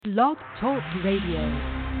Blog Talk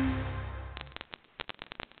Radio.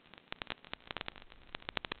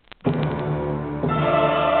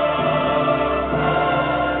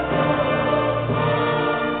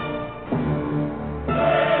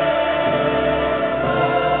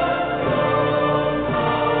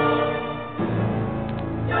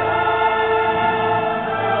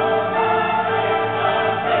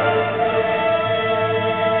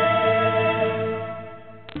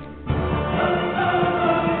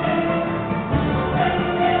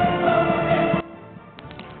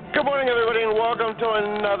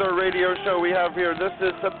 Show we have here. This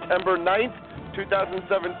is September 9th,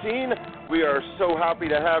 2017. We are so happy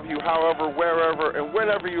to have you, however, wherever, and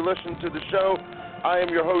whenever you listen to the show. I am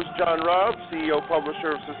your host, John Robb, CEO,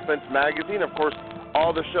 publisher of Suspense Magazine. Of course,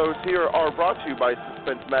 all the shows here are brought to you by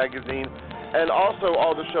Suspense Magazine, and also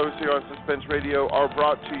all the shows here on Suspense Radio are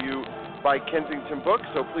brought to you by Kensington Books,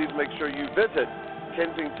 so please make sure you visit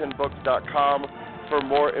kensingtonbooks.com for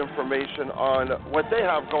more information on what they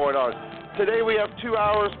have going on. Today we have 2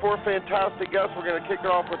 hours, 4 fantastic guests. We're going to kick it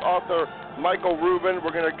off with author Michael Rubin.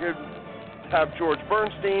 We're going to have George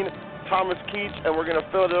Bernstein, Thomas Keach, and we're going to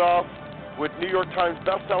fill it off with New York Times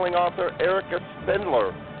bestselling author Erica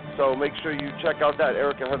Spindler. So make sure you check out that.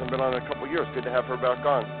 Erica hasn't been on in a couple of years. Good to have her back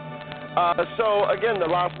on. So again, the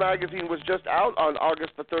last magazine was just out on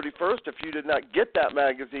August the 31st. If you did not get that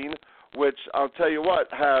magazine, which I'll tell you what,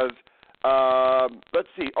 has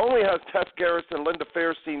only has Tess Garrison, Linda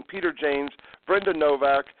Fairstein, Peter James, Brenda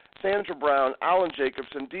Novak, Sandra Brown, Alan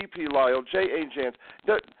Jacobson, D.P. Lyle, J.A. Jance.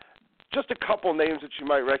 Just a couple names that you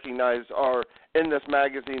might recognize are in this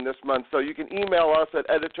magazine this month. So you can email us at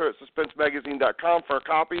editor@suspensemagazine.com for a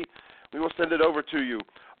copy. We will send it over to you.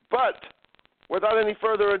 But without any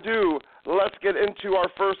further ado, let's get into our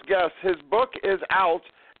first guest. His book is out,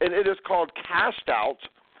 and it is called Cashed Out.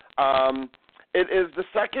 It is the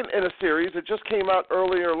second in a series. It just came out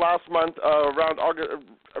earlier last month, around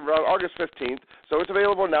August 15th. So it's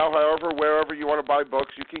available now. However, wherever you want to buy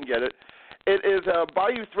books, you can get it. It is a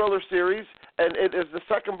Bayou Thriller series, and it is the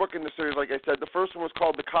second book in the series, like I said. The first one was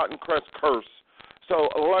called The Cotton Crest Curse. So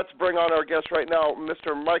let's bring on our guest right now,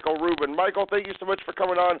 Mr. Michael Rubin. Michael, thank you so much for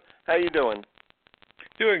coming on. How you doing?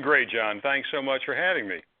 Doing great, John. Thanks so much for having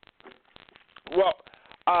me. Well,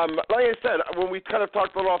 like I said, when we kind of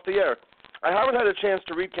talked a little off the air, I haven't had a chance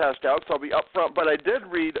to read Cashed Out, so I'll be upfront, but I did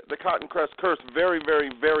read The Cotton Crest Curse. Very, very,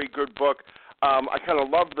 very good book. I kind of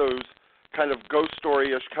love those kind of ghost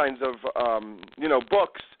story-ish kinds of,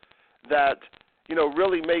 books that,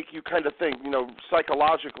 really make you kind of think,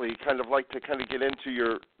 psychologically, kind of like to kind of get into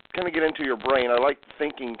your brain. I like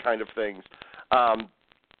thinking kind of things.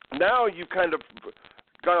 Now you've kind of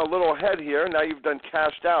gone a little ahead here. Now you've done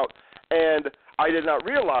Cashed Out, and I did not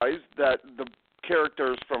realize that the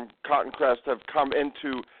characters from Cotton Crest have come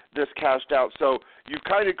into this Cashed Out. So you've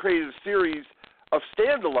kind of created a series of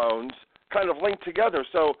standalones kind of linked together.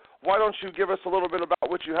 So why don't you give us a little bit about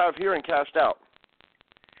what you have here in Cashed Out?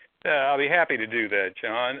 I'll be happy to do that,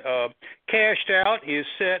 John. Cashed Out is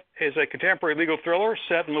set as a contemporary legal thriller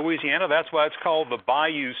set in Louisiana. That's why it's called the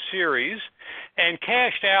Bayou series. And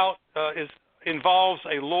Cashed Out involves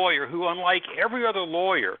a lawyer who, unlike every other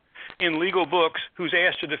lawyer in legal books who's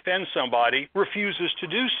asked to defend somebody, refuses to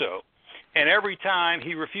do so. And every time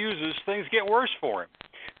he refuses, things get worse for him.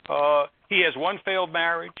 He has one failed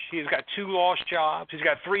marriage. He's got 2 lost jobs. He's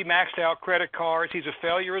got 3 maxed out credit cards. He's a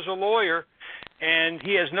failure as a lawyer. And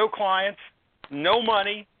he has no clients, no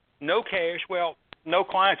money, no cash. Well, no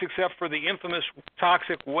clients except for the infamous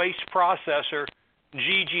toxic waste processor,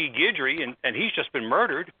 G.G. Guidry, and he's just been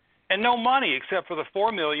murdered. And no money except for the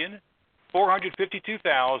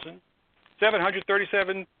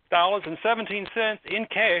 $452,737.17 in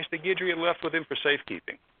cash that Guidry had left with him for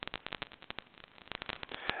safekeeping.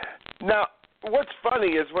 Now, what's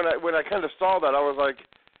funny is when I kind of saw that, I was like,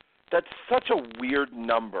 that's such a weird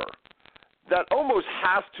number. That almost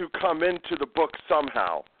has to come into the book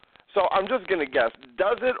somehow. So I'm just going to guess,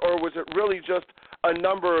 does it, or was it really just a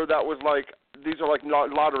number that was like, these are like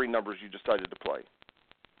lottery numbers you decided to play?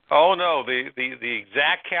 Oh, no, the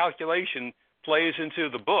exact calculation plays into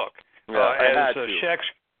the book. Yeah,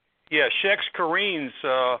 Shex Kareen's,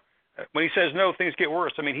 when he says no, things get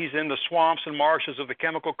worse. I mean, he's in the swamps and marshes of the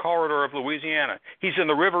chemical corridor of Louisiana. He's in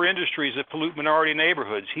the river industries that pollute minority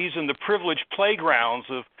neighborhoods. He's in the privileged playgrounds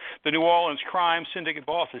of the New Orleans crime syndicate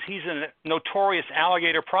bosses. He's in a notorious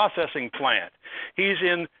alligator processing plant. He's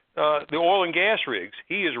in the oil and gas rigs.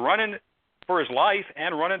 He is running for his life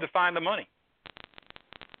and running to find the money.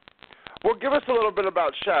 Well, give us a little bit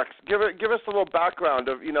about Shex. Give us a little background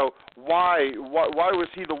of, why was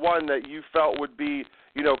he the one that you felt would be,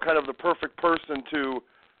 kind of the perfect person to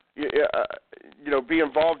be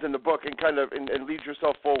involved in the book and kind of and lead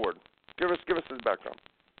yourself forward? Give us his background.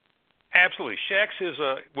 Absolutely. Schex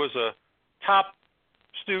was a top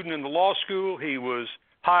student in the law school. He was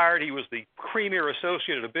hired. He was the premier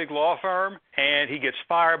associate at a big law firm, and he gets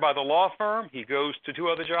fired by the law firm. He goes to 2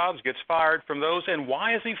 other jobs, gets fired from those. And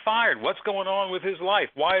why is he fired? What's going on with his life?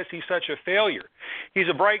 Why is he such a failure? He's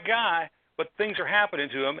a bright guy, but things are happening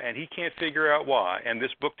to him, and he can't figure out why. And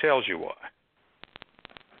this book tells you why.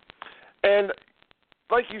 And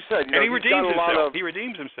like you said, and he redeems himself. He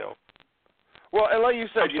redeems himself. Well, and like you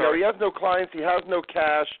said, he has no clients, he has no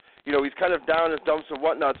cash. He's kind of down in the dumps and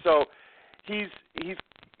whatnot. So he's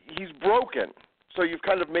broken. So you've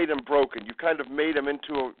kind of made him broken. You've kind of made him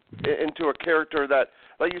into a character that,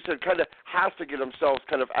 like you said, kind of has to get himself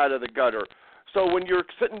kind of out of the gutter. So when you're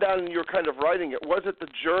sitting down and you're kind of writing it, was it the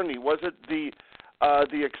journey? Was it the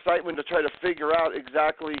excitement to try to figure out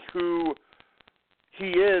exactly who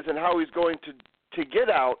he is and how he's going to get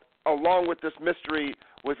out, along with this mystery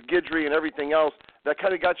with Guidry and everything else, that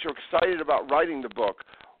kind of got you excited about writing the book?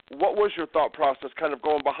 What was your thought process kind of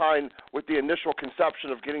going behind with the initial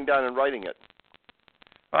conception of getting down and writing it?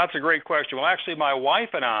 Well, that's a great question. Well, actually, my wife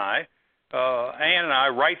and I, Ann and I,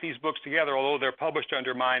 write these books together, although they're published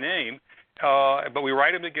under my name. But we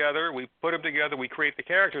write them together, we put them together, we create the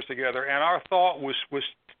characters together, and our thought was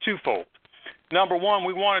twofold. Number one,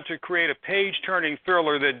 we wanted to create a page-turning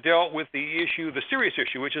thriller that dealt with the serious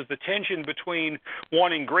issue, which is the tension between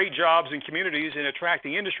wanting great jobs in communities and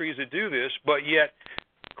attracting industries that do this, but yet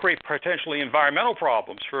create potentially environmental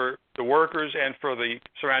problems for the workers and for the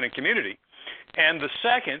surrounding community. And the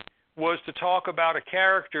second was to talk about a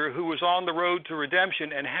character who was on the road to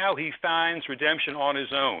redemption and how he finds redemption on his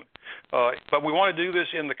own. But we want to do this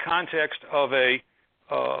in the context of a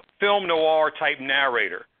film noir type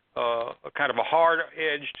narrator. A kind of a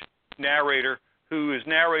hard-edged narrator who is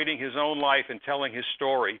narrating his own life and telling his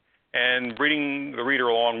story and bringing the reader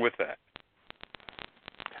along with that.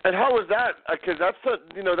 And how was that? Because that's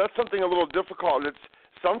something a little difficult. It's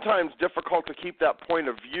sometimes difficult to keep that point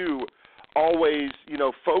of view always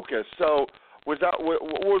focused. So what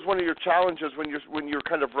was one of your challenges when you're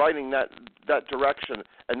kind of writing that direction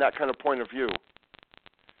and that kind of point of view?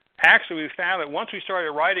 Actually, we found that once we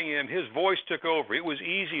started writing him, his voice took over. It was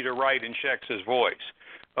easy to write in Schex's voice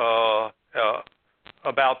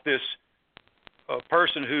about this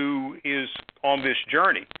person who is on this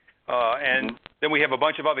journey. And then we have a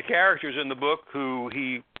bunch of other characters in the book who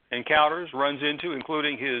he encounters, runs into,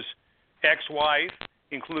 including his ex-wife,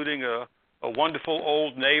 including a wonderful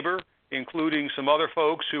old neighbor, including some other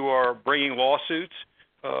folks who are bringing lawsuits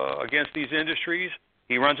against these industries.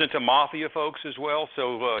 He runs into mafia folks as well,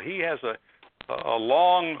 so he has a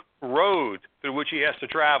long road through which he has to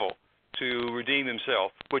travel to redeem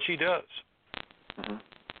himself, which he does. Mm-hmm.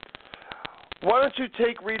 Why don't you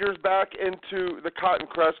take readers back into the Cotton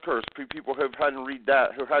Crest Curse, people who hadn't read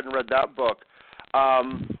that book,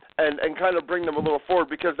 and kind of bring them a little forward,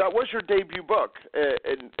 because that was your debut book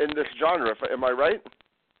in this genre. Am I right?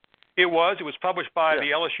 It was. It was published by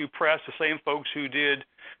the LSU Press, the same folks who did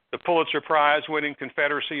the Pulitzer Prize-winning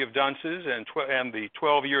Confederacy of Dunces and the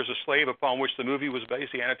 12 Years a Slave, upon which the movie was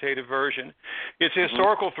based, the annotated version. It's a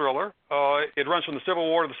historical thriller. It runs from the Civil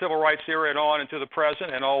War to the Civil Rights era and on into the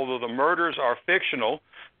present, and although the murders are fictional,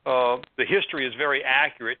 the history is very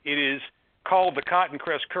accurate. It is called the Cotton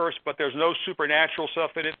Crest Curse, but there's no supernatural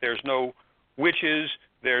stuff in it. There's no witches.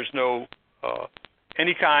 There's no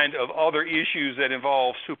any kind of other issues that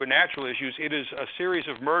involve supernatural issues. It is a series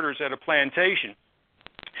of murders at a plantation.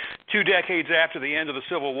 2 decades after the end of the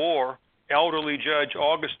Civil War, elderly Judge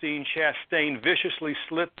Augustine Chastain viciously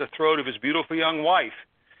slit the throat of his beautiful young wife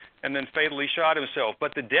and then fatally shot himself.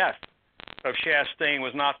 But the death of Chastain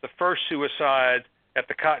was not the first suicide at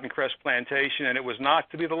the Cotton Crest plantation, and it was not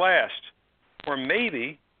to be the last. Or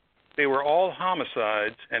maybe they were all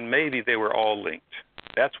homicides, and maybe they were all linked.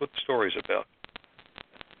 That's what the story's about.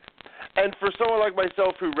 And for someone like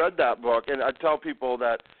myself who read that book, and I tell people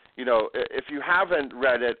that, if you haven't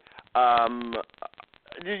read it,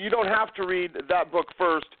 you don't have to read that book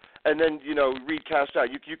first and then, read Cast Out.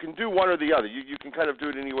 You can do one or the other. You can kind of do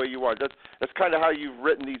it any way you want. That's kind of how you've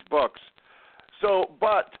written these books. So,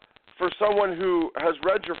 but for someone who has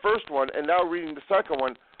read your first one and now reading the second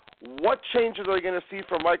one, what changes are they going to see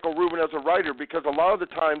from Michael Rubin as a writer? Because a lot of the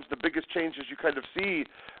times the biggest changes you kind of see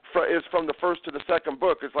is from the first to the second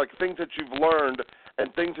book. It's like things that you've learned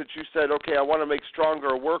and things that you said, okay, I want to make stronger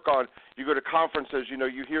or work on. You go to conferences,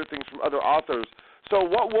 you hear things from other authors. So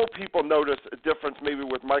what will people notice a difference maybe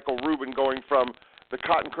with Michael Rubin going from the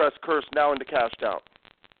Cotton Crest Curse now into Cast Out?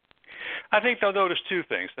 I think they'll notice two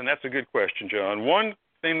things, and that's a good question, John. One,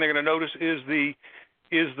 thing they're going to notice is the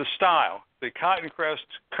style. The Cotton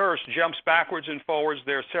Curse jumps backwards and forwards.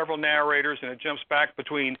 There are several narrators, and it jumps back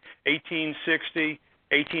between 1860,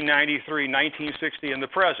 1893, 1960, and the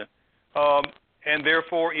present. And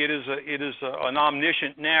therefore, it is an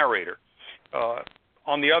omniscient narrator.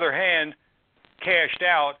 On the other hand, Cashed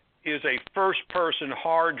Out is a first-person,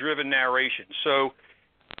 hard-driven narration. So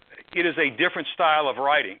it is a different style of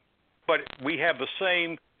writing, but we have the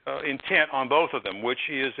same intent on both of them, which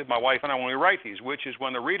is, my wife and I, when we write these, which is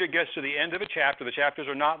when the reader gets to the end of a chapter, the chapters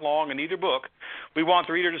are not long in either book, we want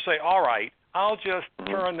the reader to say, all right, I'll just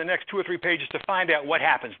turn the next 2 or 3 pages to find out what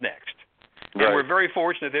happens next. Right. And we're very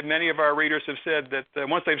fortunate that many of our readers have said that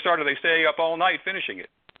once they've started, they stay up all night finishing it.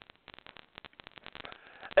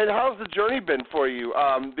 And how's the journey been for you?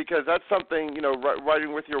 Because that's something,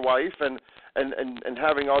 writing with your wife and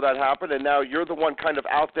having all that happen, and now you're the one kind of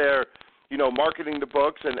out there, marketing the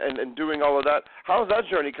books and doing all of that. How's that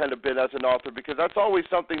journey kind of been as an author? Because that's always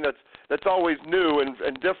something that's always new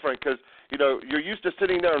and different, because, you're used to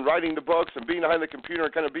sitting there and writing the books and being behind the computer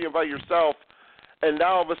and kind of being by yourself, and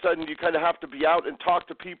now all of a sudden you kind of have to be out and talk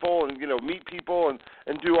to people and, meet people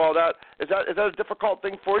and do all that. Is that a difficult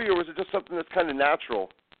thing for you, or is it just something that's kind of natural?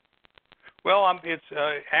 Well,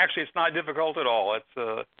 it's not difficult at all.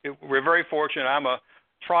 We're very fortunate. I'm a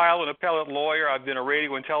trial and appellate lawyer. I've been a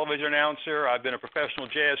radio and television announcer. I've been a professional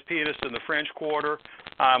jazz pianist in the French Quarter.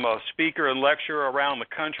 I'm a speaker and lecturer around the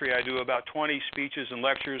country. I do about 20 speeches and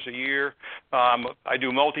lectures a year. I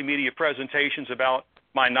do multimedia presentations about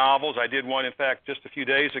my novels. I did one, in fact, just a few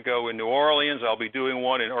days ago in New Orleans. I'll be doing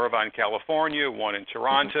one in Irvine, California, one in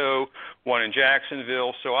Toronto, one in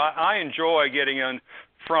Jacksonville. So I enjoy getting in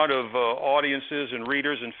front of audiences and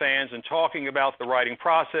readers and fans and talking about the writing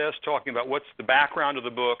process, talking about what's the background of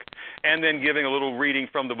the book, and then giving a little reading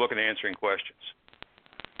from the book and answering questions.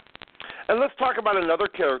 And let's talk about another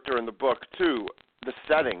character in the book, too, the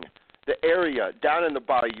setting, the area, down in the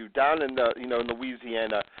bayou, down in the, in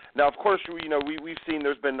Louisiana. Now, of course, we've seen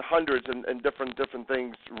there's been hundreds and different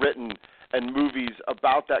things written and movies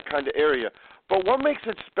about that kind of area. But what makes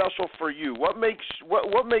it special for you? What makes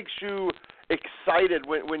you excited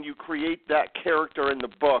when you create that character in the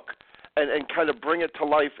book and kind of bring it to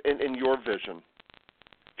life in your vision?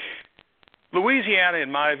 Louisiana,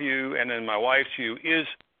 in my view and in my wife's view, is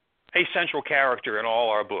a central character in all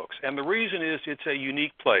our books. And the reason is it's a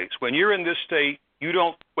unique place. When you're in this state, you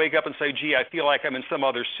don't wake up and say, gee, I feel like I'm in some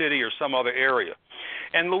other city or some other area.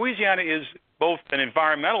 And Louisiana is both an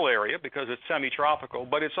environmental area because it's semi-tropical,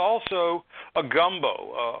 but it's also a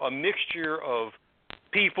gumbo, a mixture of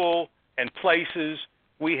people and places.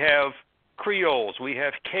 We have Creoles, we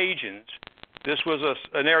have Cajuns. This was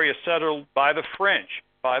an area settled by the French,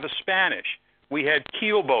 by the Spanish. We had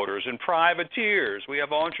keelboaters and privateers. We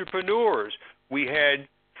have entrepreneurs. We had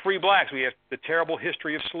free blacks. We have the terrible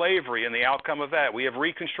history of slavery and the outcome of that. We have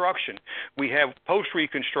Reconstruction. We have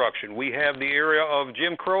post-Reconstruction. We have the era of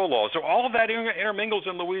Jim Crow laws. So all of that intermingles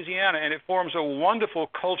in Louisiana, and it forms a wonderful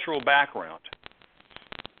cultural background.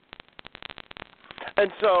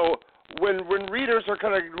 And so when readers are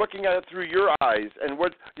kind of looking at it through your eyes, and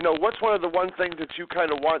what's one of the one things that you kind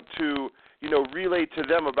of want to relay to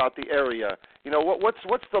them about the area?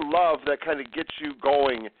 What's the love that kind of gets you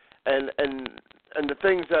going, and the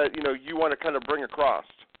things that you want to kind of bring across?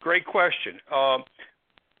 Great question.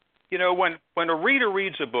 When a reader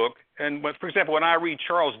reads a book, and for example, when I read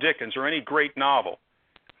Charles Dickens or any great novel,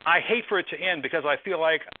 I hate for it to end because I feel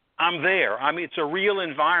like I'm there. I mean, it's a real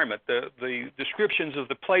environment. The descriptions of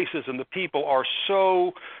the places and the people are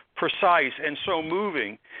so precise and so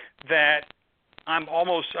moving that I'm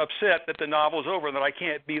almost upset that the novel's over and that I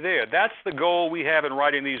can't be there. That's the goal we have in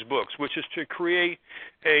writing these books, which is to create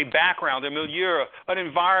a background, a milieu, an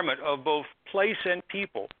environment of both place and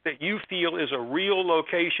people that you feel is a real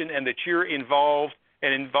location and that you're involved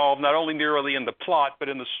not only merely in the plot, but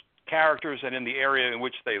in the characters and in the area in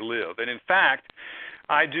which they live. And in fact,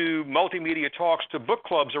 I do multimedia talks to book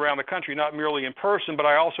clubs around the country, not merely in person, but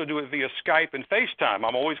I also do it via Skype and FaceTime.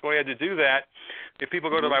 I'm always glad to do that. If people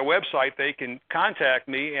go to my website, they can contact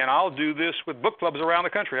me, and I'll do this with book clubs around the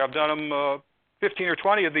country. I've done them 15 or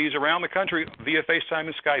 20 of these around the country via FaceTime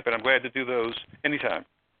and Skype, and I'm glad to do those anytime.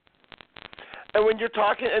 And when you're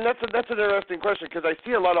talking, and that's an interesting question, because I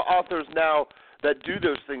see a lot of authors now that do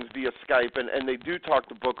those things via Skype, and they do talk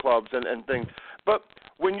to book clubs and things. But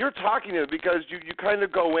when you're talking to them, because you kind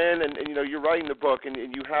of go in and you're writing the book and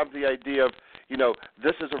you have the idea of,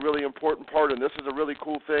 this is a really important part and this is a really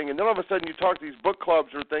cool thing, and then all of a sudden you talk to these book clubs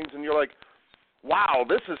or things and you're like, wow,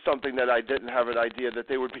 this is something that I didn't have an idea that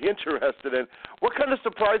they would be interested in. What kind of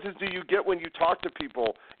surprises do you get when you talk to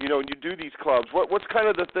people, you know, and you do these clubs? What's kind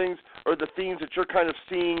of the things or the themes that you're kind of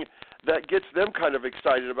seeing that gets them kind of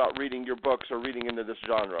excited about reading your books or reading into this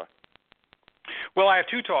genre? Well, I have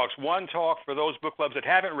two talks. One talk for those book clubs that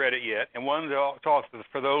haven't read it yet, and one talk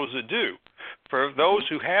for those that do. For those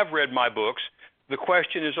who have read my books, the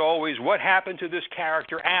question is always, what happened to this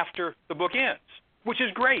character after the book ends? Which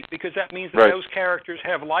is great, because that means that those characters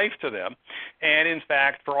have life to them. And, in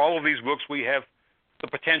fact, for all of these books, we have the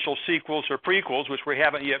potential sequels or prequels, which we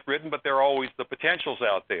haven't yet written, but there are always the potentials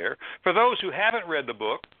out there. For those who haven't read the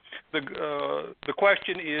book, the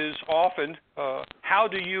question is often, how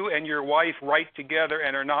do you and your wife write together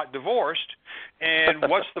and are not divorced? And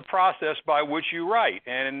what's the process by which you write?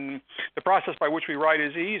 And the process by which we write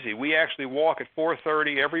is easy. We actually walk at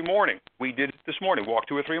 4:30 every morning. We did it this morning, walk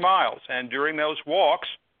 2 or 3 miles. And during those walks,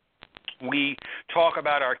 we talk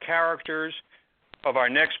about our characters of our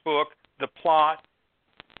next book, the plot,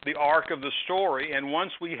 the arc of the story. And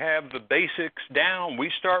once we have the basics down, we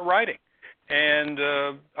start writing. And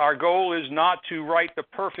our goal is not to write the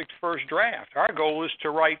perfect first draft. Our goal is to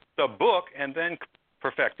write the book and then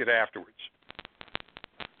perfect it afterwards.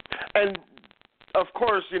 And, of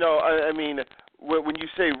course, you know, I mean, when you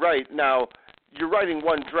say write, now, you're writing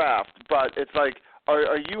one draft, but it's like,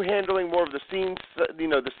 are you handling more of the scenes, you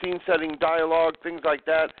know, the scene-setting dialogue, things like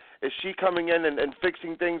that? Is she coming in and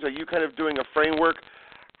fixing things? Are you kind of doing a framework?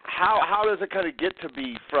 How does it kind of get to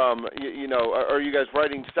be from, you know, are you guys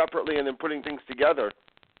writing separately and then putting things together?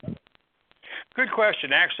 Good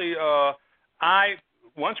question. Actually,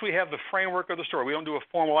 once we have the framework of the story, we don't do a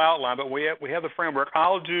formal outline, but we have the framework.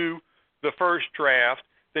 I'll do the first draft,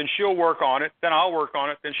 then she'll work on it, then I'll work on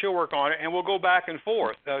it, then she'll work on it, and we'll go back and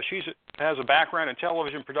forth. She has a background in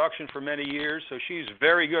television production for many years, so she's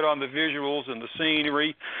very good on the visuals and the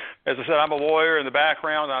scenery. As I said, I'm a lawyer in the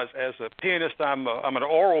background. As a pianist, I'm an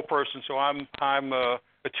oral person, so I'm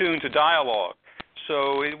attuned to dialogue.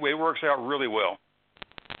 So it works out really well.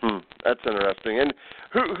 That's interesting. And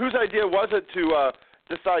whose idea was it to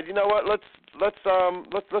decide, you know what,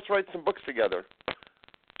 let's write some books together?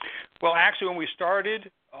 Well, actually, when we started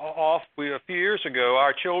off a few years ago,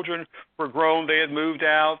 our children were grown. They had moved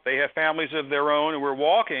out. They have families of their own, and we're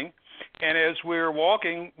walking. And as we were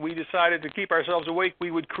walking, we decided to keep ourselves awake. We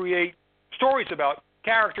would create stories about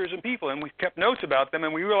characters and people, and we kept notes about them.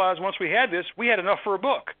 And we realized once we had this, we had enough for a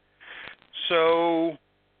book. So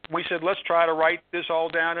we said, let's try to write this all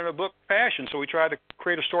down in a book fashion. So we tried to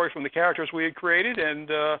create a story from the characters we had created. And,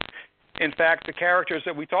 in fact, the characters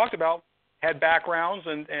that we talked about had backgrounds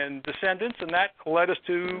and descendants, and that led us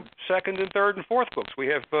to second and third and fourth books. We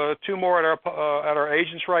have 2 more at our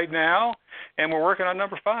agents right now, and we're working on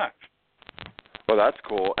number 5. Well, that's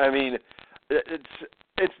cool. I mean,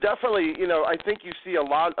 it's definitely, you know, I think you see a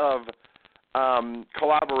lot of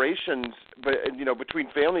collaborations, but you know, between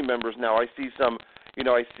family members now. I see some, you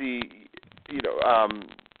know,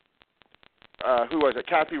 who was it?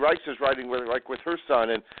 Kathy Rice is writing with her son,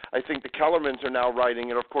 and I think the Kellermans are now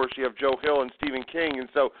writing, and of course you have Joe Hill and Stephen King, and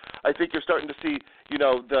so I think you're starting to see, you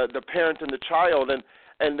know, the parent and the child, and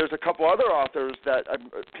there's a couple other authors that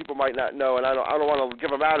people might not know, and I don't want to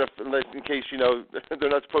give them out in case, you know, they're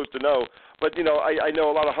not supposed to know, but you know, I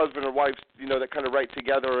know a lot of husband and wives, you know, that kind of write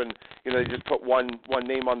together, and you know, they just put one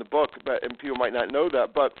name on the book, and people might not know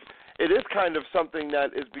that, but it is kind of something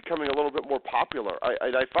that is becoming a little bit more popular.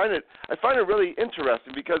 I find it really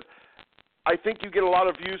interesting because I think you get a lot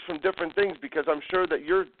of views from different things, because I'm sure that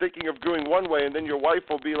you're thinking of doing one way, and then your wife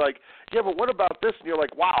will be like, yeah, but what about this? And you're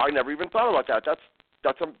like, wow, I never even thought about that.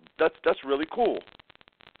 That's really cool.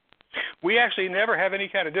 We actually never have any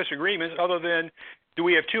kind of disagreements other than, do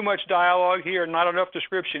we have too much dialogue here and not enough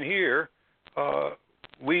description here?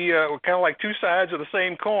 We're kind of like 2 sides of the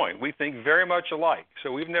same coin. We think very much alike.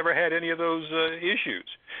 So we've never had any of those issues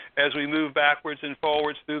as we move backwards and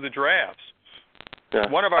forwards through the drafts. Yeah.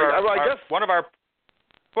 Go ahead,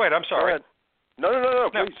 I'm sorry. Go ahead. No,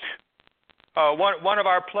 please. One of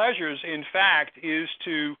our pleasures, in fact, is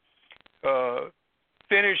to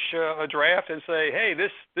finish a draft and say, hey,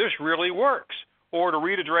 this really works. Or to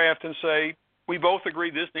read a draft and say, we both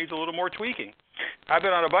agree this needs a little more tweaking. I've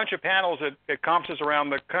been on a bunch of panels at conferences around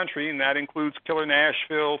the country, and that includes Killer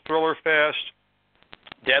Nashville, Thriller Fest,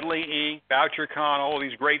 Deadly Ink, BoucherCon, all of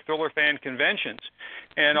these great thriller fan conventions.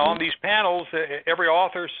 And on these panels, every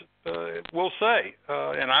author will say,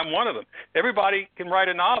 and I'm one of them, everybody can write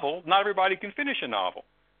a novel, not everybody can finish a novel.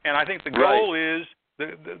 And I think the goal is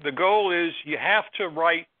the goal is you have to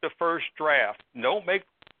write the first draft. Don't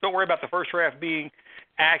worry about the first draft being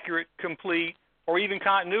accurate, complete, or even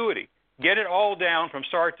continuity. get it all down from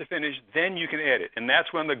start to finish, then you can edit. And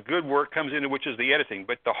that's when the good work comes into, which is the editing.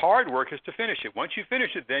 But the hard work is to finish it. Once you finish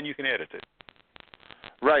it, then you can edit it.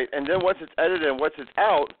 Right, and then once it's edited and once it's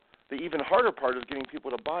out, the even harder part is getting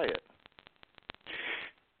people to buy it.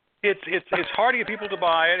 It's hard to get people to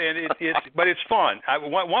buy it, and but it's fun.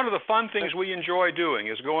 One of the fun things we enjoy doing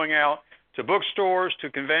is going out to bookstores,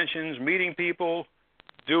 to conventions, meeting people,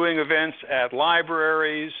 doing events at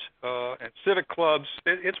libraries, at civic clubs.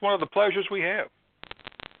 It's one of the pleasures we have.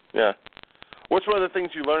 Yeah. What's one of the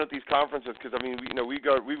things you learn at these conferences? Because I mean, we've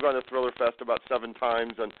gone to Thriller Fest about 7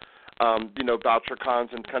 times, and Boucher Cons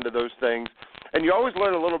and kind of those things. And you always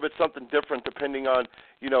learn a little bit something different depending on,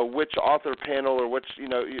 which author panel or which,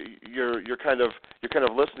 you're kind of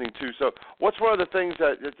listening to. So what's one of the things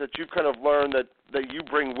that you've kind of learned that you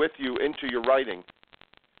bring with you into your writing?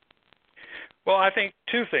 Well, I think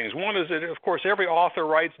 2 things. One is that, of course, every author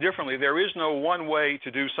writes differently. There is no one way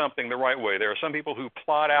to do something the right way. There are some people who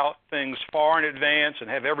plot out things far in advance and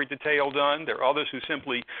have every detail done. There are others who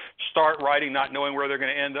simply start writing not knowing where they're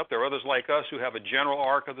going to end up. There are others like us who have a general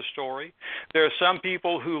arc of the story. There are some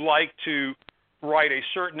people who like to write a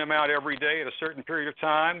certain amount every day at a certain period of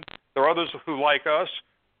time. There are others who, like us,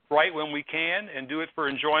 write when we can and do it for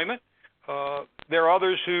enjoyment. There are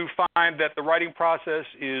others who find that the writing process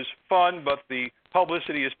is fun, but the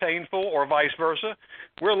publicity is painful, or vice versa.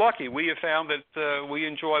 We're lucky. We have found that we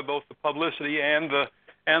enjoy both the publicity and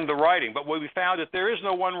the writing. But we found that there is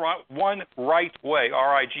no one right way,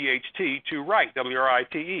 R-I-G-H-T, to write,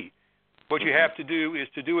 W-R-I-T-E. What you have to do is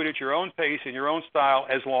to do it at your own pace, in your own style,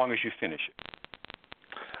 as long as you finish it.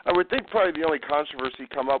 I would think probably the only controversy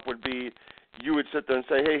come up would be you would sit there and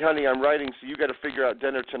say, hey, honey, I'm writing, so you got to figure out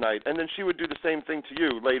dinner tonight. And then she would do the same thing to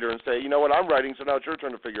you later and say, you know what, I'm writing, so now it's your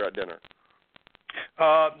turn to figure out dinner.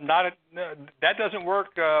 That doesn't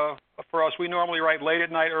work for us. We normally write late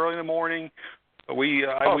at night, early in the morning. We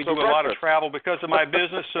do a lot of travel because of my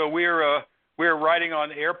business, so we're writing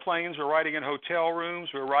on airplanes. We're writing in hotel rooms.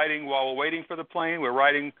 We're writing while we're waiting for the plane. We're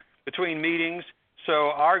writing between meetings.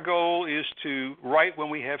 So our goal is to write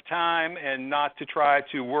when we have time and not to try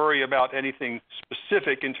to worry about anything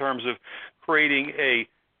specific in terms of creating a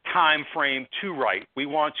time frame to write. We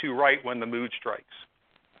want to write when the mood strikes.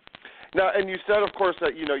 Now, and you said, of course,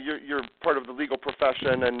 that you're part of the legal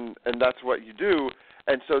profession and that's what you do.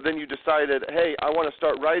 And so then you decided, hey, I want to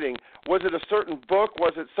start writing. Was it a certain book?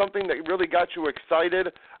 Was it something that really got you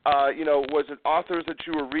excited? Was it authors that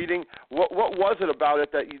you were reading? What was it about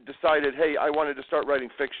it that you decided, hey, I wanted to start writing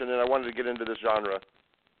fiction and I wanted to get into this genre?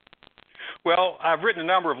 Well, I've written a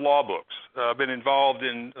number of law books. I've been involved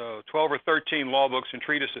in 12 or 13 law books and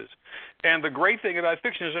treatises. And the great thing about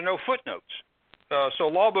fiction is there are no footnotes. So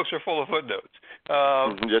law books are full of footnotes.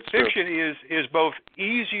 Fiction is both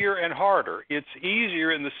easier and harder. It's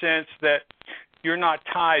easier in the sense that you're not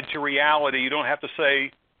tied to reality. You don't have to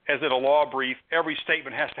say, as in a law brief, every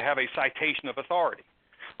statement has to have a citation of authority.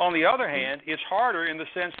 On the other hand, it's harder in the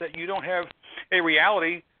sense that you don't have a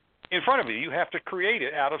reality in front of you. You have to create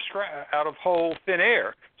it out of whole thin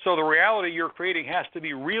air. So the reality you're creating has to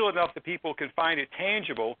be real enough that people can find it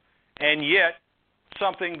tangible, and yet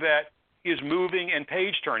something that is moving and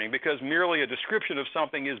page-turning, because merely a description of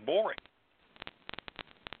something is boring.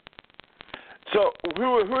 So,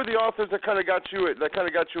 who are the authors that kind of got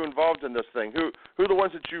you involved in this thing? Who are the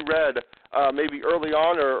ones that you read maybe early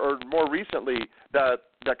on or more recently that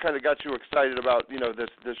kind of got you excited about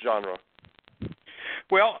this genre?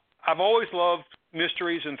 Well, I've always loved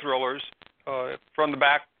mysteries and thrillers from the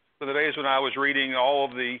days when I was reading all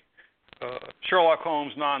of the Sherlock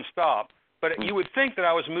Holmes nonstop. But you would think that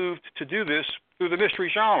I was moved to do this through the mystery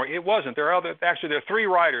genre. It wasn't. There are 3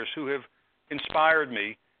 writers who have inspired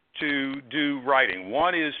me to do writing.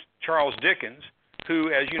 One is Charles Dickens,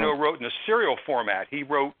 who, as you know, wrote in a serial format. He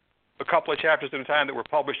wrote a couple of chapters at a time that were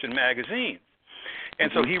published in magazines.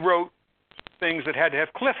 And so he wrote things that had to have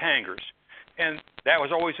cliffhangers. And that was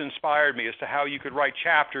always inspired me as to how you could write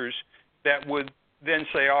chapters that would then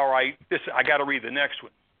say, all right, I got to read the next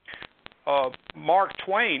one. Mark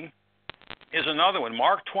Twain is another one.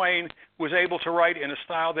 Mark Twain was able to write in a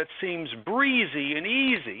style that seems breezy and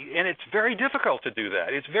easy, and it's very difficult to do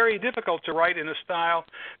that. It's very difficult to write in a style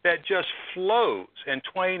that just flows, and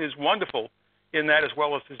Twain is wonderful in that as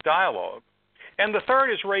well as his dialogue. And the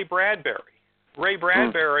third is Ray Bradbury. Ray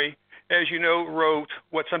Bradbury, as you know, wrote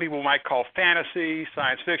what some people might call fantasy,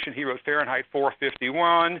 science fiction. He wrote Fahrenheit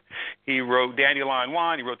 451. He wrote Dandelion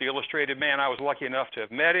Wine. He wrote The Illustrated Man. I was lucky enough to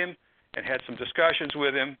have met him. and had some discussions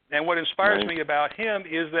with him. And what inspires me about him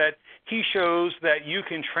is that he shows that you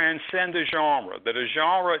can transcend a genre, that a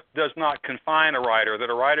genre does not confine a writer, that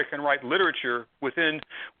a writer can write literature within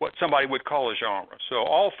what somebody would call a genre. So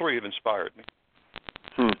all three have inspired me.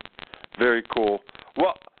 Very cool.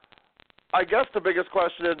 Well, I guess the biggest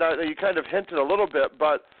question is that you kind of hinted a little bit,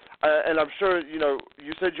 but and I'm sure, you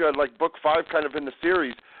said you had like book 5 kind of in the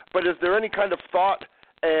series, but is there any kind of thought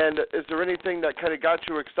and is there anything that kind of got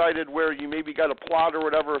you excited where you maybe got a plot or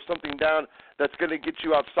whatever or something down that's going to get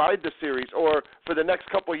you outside the series? Or for the next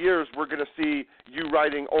couple of years, we're going to see you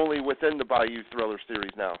writing only within the Bayou Thriller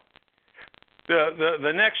series now?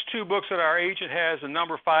 The next 2 books that our agent has, and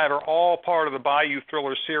number 5, are all part of the Bayou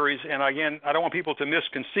Thriller series. And again, I don't want people to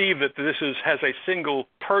misconceive that this has a single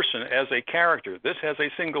person as a character. This has a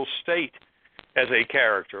single state as a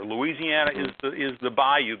character. Louisiana is the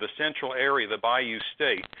Bayou, the central area, the Bayou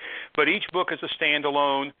State. But each book is a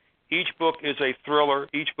standalone. Each book is a thriller.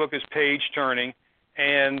 Each book is page-turning.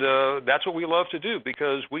 And that's what we love to do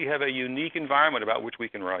because we have a unique environment about which we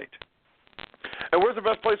can write. And where's the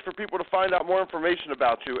best place for people to find out more information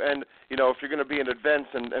about you? And, if you're going to be in events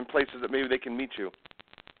and places that maybe they can meet you?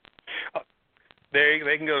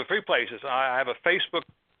 They can go to 3 places. I have a Facebook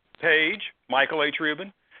page, Michael H.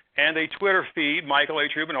 Rubin, and a Twitter feed, Michael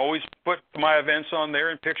H. Rubin. Always put my events on there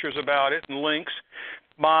and pictures about it and links.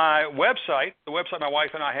 My website, the website my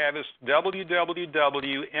wife and I have is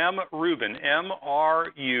www.mrubin,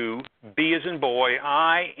 M-R-U-B as in boy,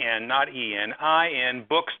 I-N, not E-N, I-N,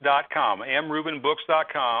 books.com,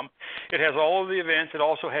 mrubinbooks.com. It has all of the events. It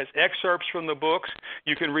also has excerpts from the books.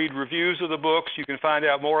 You can read reviews of the books. You can find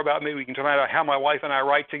out more about me. We can find out how my wife and I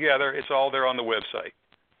write together. It's all there on the website.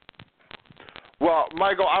 Well,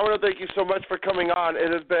 Michael, I want to thank you so much for coming on.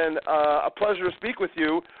 It has been a pleasure to speak with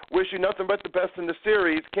you. Wish you nothing but the best in the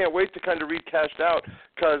series. Can't wait to kind of read Cashed Out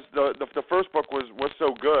because the first book was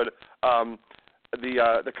so good,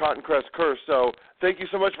 the Cotton Crest Curse. So thank you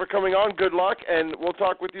so much for coming on. Good luck, and we'll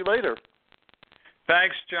talk with you later.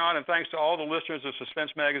 Thanks, John, and thanks to all the listeners of Suspense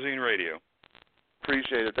Magazine Radio.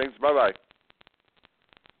 Appreciate it. Thanks. Bye-bye.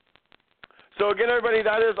 So again, everybody,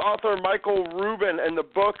 that is author Michael Rubin, and the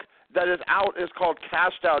book that is out is called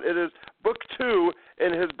Cashed Out. It is book 2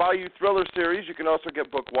 in his Bayou Thriller series. You can also get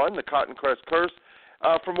book 1, The Cotton Crest Curse.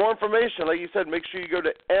 For more information, like you said, make sure you go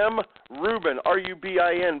to mrubin,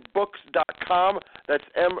 R-U-B-I-N, books.com. That's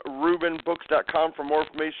mrubinbooks.com for more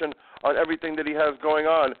information on everything that he has going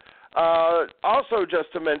on. Also,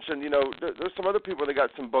 just to mention, there's some other people that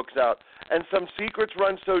got some books out, and some secrets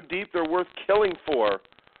run so deep they're worth killing for.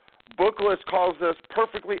 Booklist calls this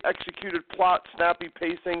perfectly executed plot, snappy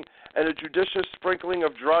pacing, and a judicious sprinkling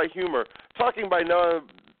of dry humor. Talking by no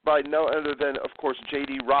other than, of course,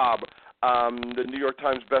 J.D. Robb, the New York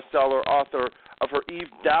Times bestseller author of her Eve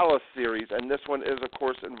Dallas series, and this one is, of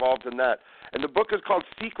course, involved in that. And the book is called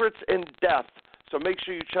Secrets in Death, so make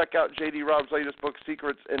sure you check out J.D. Robb's latest book,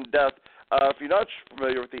 Secrets in Death. If you're not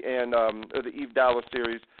familiar with the Eve Dallas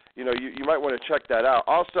series, you might want to check that out.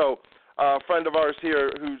 Also, a friend of ours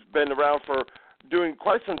here who's been around for doing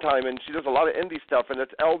quite some time, and she does a lot of indie stuff, and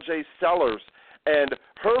it's L.J. Sellers. And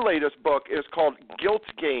her latest book is called Guilt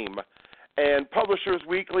Game. And Publishers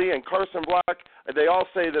Weekly and Carson Black, they all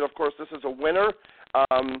say that, of course, this is a winner.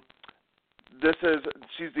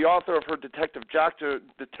 She's the author of her Detective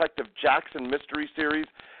Jackson mystery series,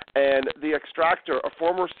 and The Extractor, a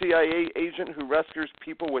former CIA agent who rescues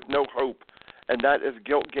people with no hope. And that is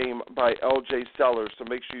Guilt Game by L.J. Sellers. So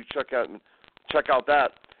make sure you check out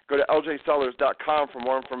that. Go to ljsellers.com for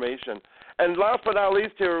more information. And last but not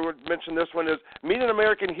least here, we would mention this one is Meet an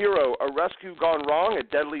American Hero, a rescue gone wrong, a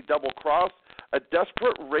deadly double cross, a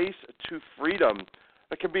desperate race to freedom.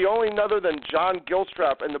 It can be only none other than John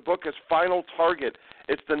Gilstrap, and the book is Final Target.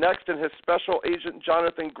 It's the next in his Special Agent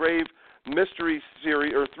Jonathan Grave mystery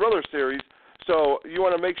series or thriller series. So you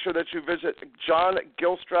want to make sure that you visit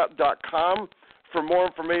johngilstrap.com for more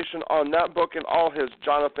information on that book and all his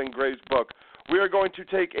Jonathan Graves book. We are going to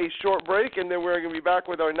take a short break, and then we're going to be back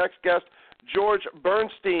with our next guest, George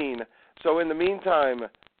Bernstein. So in the meantime,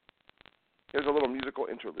 here's a little musical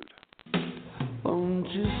interlude. Won't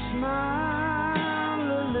you smile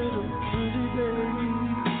a little, pretty baby?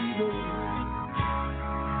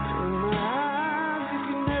 In my eyes, you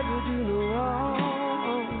can never do no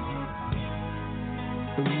wrong.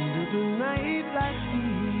 Under the night like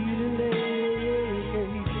healing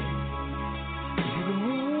days, the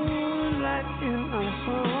moonlight in our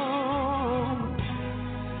song.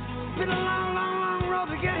 Been a long, long, long road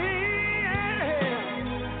to get here.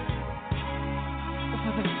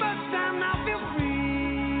 For the first time I feel free.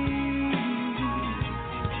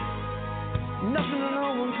 Nothing no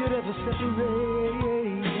one could ever say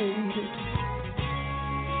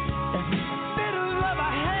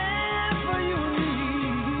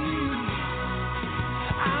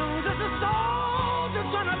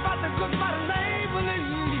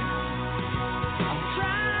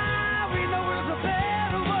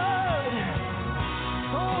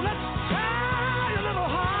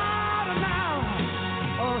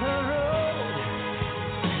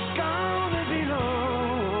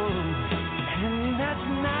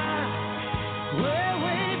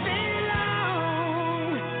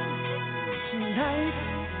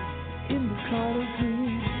in the cloud of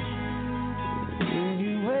dreams. When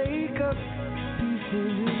you wake up, peaceful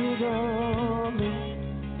little darling,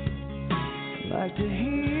 I'd like to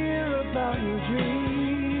hear about your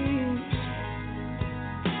dreams.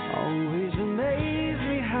 Always amaze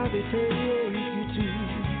me how they take you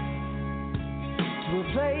to a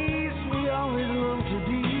place we always long to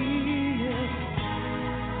be.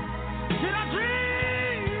 Did I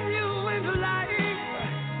dream you into life?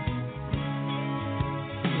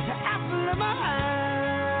 The apple of my eye.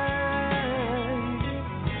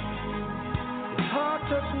 Your heart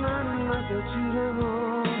touched mine like a Tuesday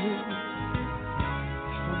morning.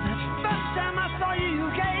 From that first time I saw you, you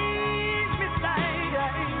gave me sight.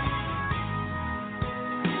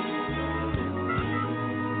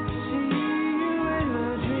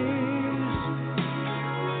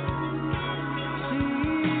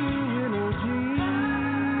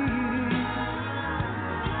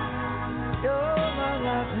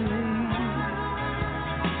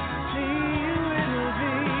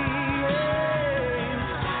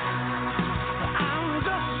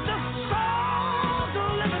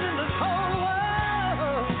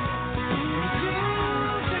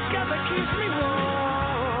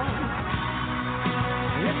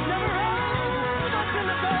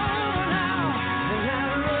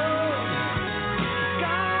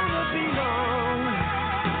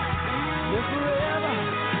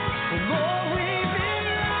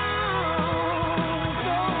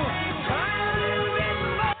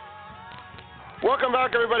 Welcome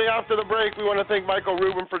back, everybody. After the break, we want to thank Michael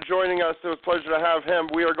Rubin for joining us. It was a pleasure to have him.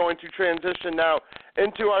 We are going to transition now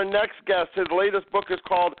into our next guest. His latest book is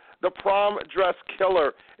called The Prom Dress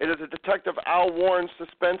Killer. It is a Detective Al Warren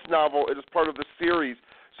suspense novel. It is part of the series.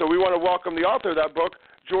 So we want to welcome the author of that book,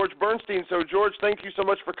 George Bernstein. So, George, thank you so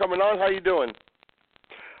much for coming on. How you doing?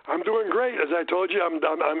 I'm doing great. As I told you, I'm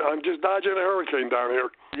just dodging a hurricane down here.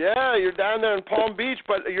 Yeah, you're down there in Palm Beach,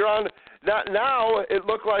 but you're on. Now it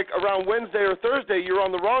looked like around Wednesday or Thursday you're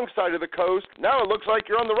on the wrong side of the coast. Now it looks like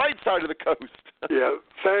you're on the right side of the coast. Yeah,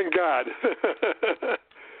 thank God.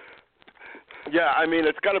 Yeah, I mean,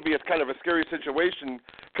 it's got to be kind of a scary situation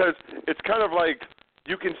because it's kind of like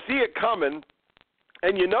you can see it coming,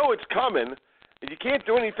 and you know it's coming, and you can't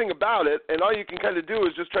do anything about it, and all you can kind of do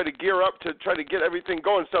is just try to gear up to try to get everything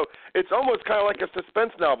going. So it's almost kind of like a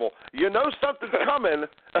suspense novel. You know something's coming,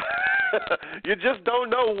 you just don't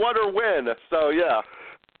know what or when. So, yeah.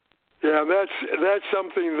 Yeah, that's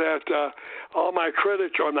something that all my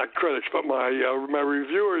critics, or not critics, but my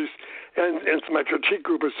reviewers and my critique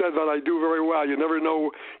group have said that I do very well. You never know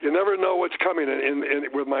what's coming in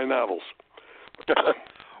with my novels.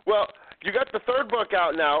 Well, you got the third book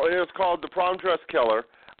out now, and it's called The Prom Dress Killer.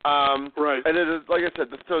 Right. And it is, like I said,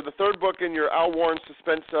 the third book in your Al Warren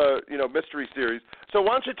suspense, mystery series. So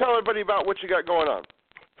why don't you tell everybody about what you got going on?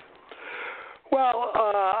 Well,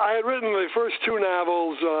 I had written the first two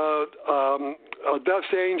novels,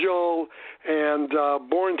 Death's Angel and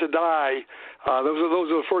Born to Die. Those are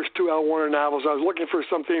the first two Al Warren novels. I was looking for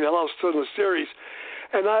something else in the series.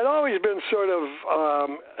 And I'd always been sort of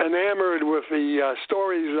enamored with the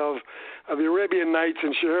stories of the Arabian Nights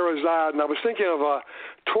and Scheherazade, and I was thinking of a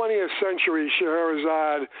 20th century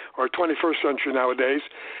Scheherazade, or 21st century nowadays,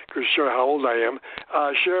 because sure how old I am,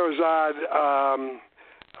 Scheherazade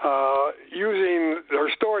using her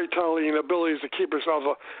storytelling abilities to keep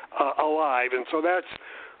herself alive, and so that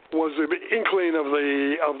was the inkling of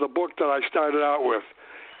the book that I started out with,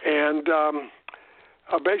 and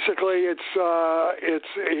basically it's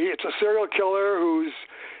a serial killer who's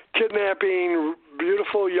kidnapping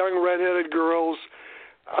beautiful young redheaded girls,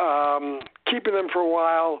 keeping them for a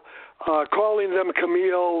while, calling them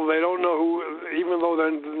Camille. They don't know who, even though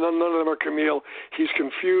none of them are Camille. He's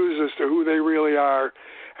confused as to who they really are.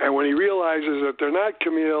 And when he realizes that they're not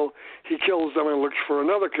Camille, he kills them and looks for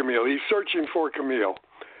another Camille. He's searching for Camille.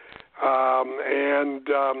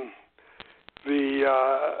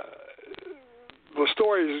 The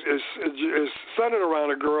story is centered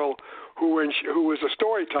around a girl who is a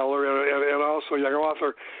storyteller and also a young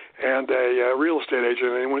author and a real estate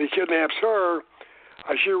agent. And when he kidnaps her,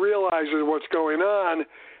 she realizes what's going on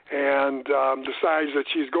and decides that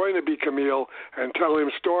she's going to be Camille and tell him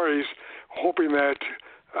stories, hoping that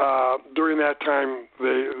during that time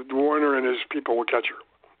Warner and his people will catch her,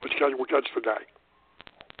 will catch the guy.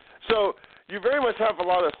 So you very much have a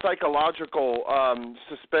lot of psychological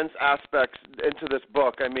suspense aspects into this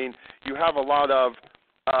book. I mean, you have a lot of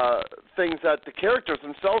things that the characters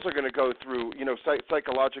themselves are going to go through,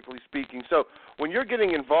 psychologically speaking. So when you're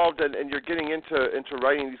getting involved and you're getting into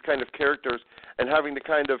writing these kind of characters and having to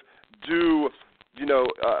kind of do,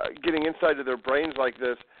 getting inside of their brains like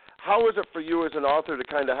this, how is it for you as an author to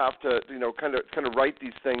kind of have to, kind of write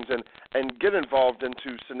these things and get involved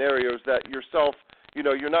into scenarios that yourself,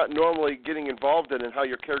 you're not normally getting involved in, and how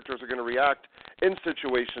your characters are going to react in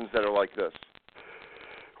situations that are like this?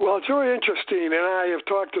 Well, it's very interesting, and I have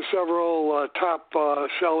talked to several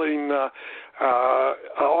top-selling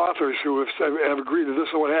authors who have agreed that this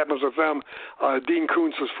is what happens with them. Dean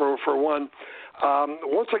Koontz is for one.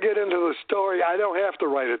 Once I get into the story, I don't have to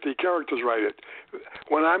write it. The characters write it.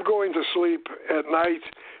 When I'm going to sleep at night,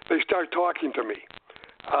 they start talking to me.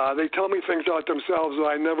 They tell me things about themselves that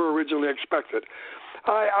I never originally expected.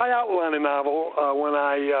 I outline a novel when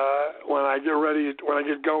I get ready. When I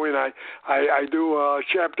get going, I do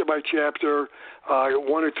chapter by chapter,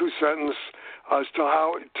 1 or 2 sentences as to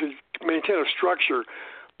how to maintain a structure.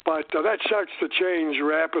 But that starts to change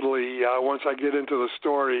rapidly once I get into the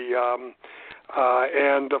story.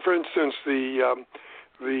 And for instance, the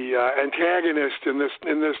antagonist in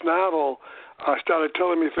this novel started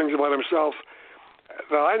telling me things about himself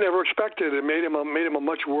that I never expected. It made him a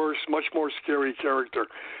much worse, much more scary character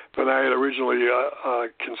than I had originally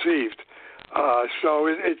conceived. So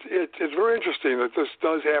it's very interesting that this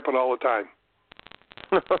does happen all the time.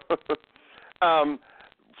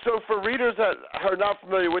 So for readers that are not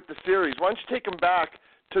familiar with the series, why don't you take them back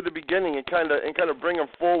to the beginning and kind of bring them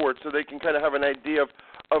forward so they can kind of have an idea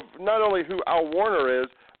of not only who Al Warner is,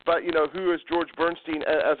 but who is George Bernstein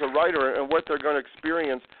as a writer, and what they're going to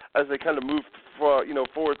experience as they kind of move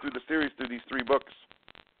forward through the series, through these 3 books.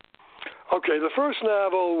 Okay, the first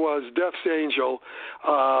novel was Death's Angel.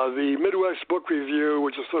 The Midwest Book Review,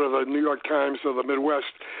 which is sort of the New York Times of the Midwest,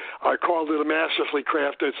 called it a masterfully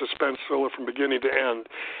crafted suspense thriller from beginning to end.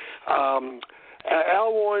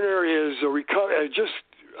 Al Warner is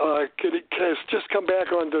has just come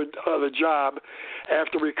back on the job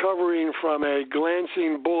after recovering from a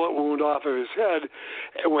glancing bullet wound off of his head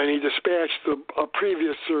when he dispatched a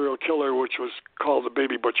previous serial killer, which was called the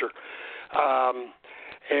Baby Butcher.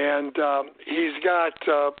 And he's got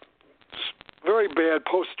very bad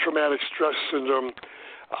post-traumatic stress syndrome,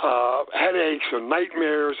 headaches and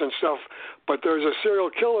nightmares and stuff. But there's a serial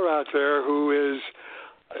killer out there who is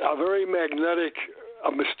a very magnetic,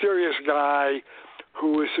 a mysterious guy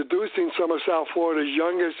who is seducing some of South Florida's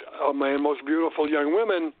youngest and most beautiful young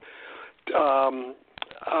women.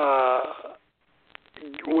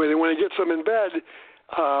 When he gets them in bed,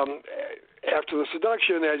 after the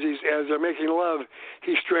seduction, as they're making love,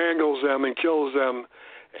 he strangles them and kills them.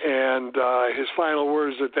 And his final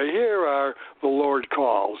words that they hear are, "The Lord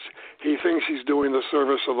calls." He thinks he's doing the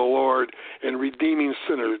service of the Lord and redeeming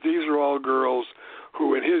sinners. These are all girls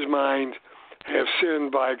who, in his mind, have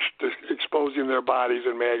sinned by exposing their bodies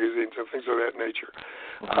in magazines and things of that nature.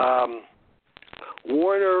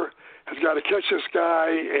 Warner has got to catch this guy,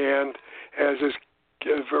 and as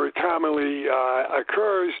very commonly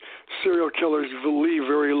occurs, serial killers leave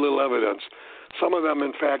very little evidence. Some of them,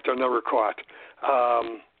 in fact, are never caught.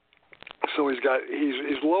 So he's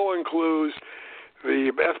low on clues.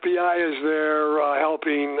 The FBI is there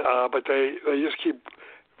helping, but they just keep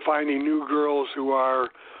finding new girls who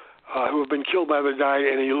have been killed by the guy,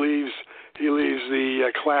 and he leaves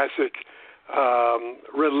the classic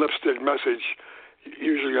red lipstick message,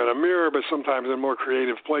 usually on a mirror, but sometimes in more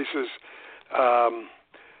creative places,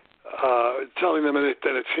 telling them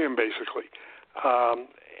that it's him, basically.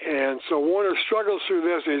 And so Warner struggles through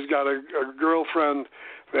this, and he's got a girlfriend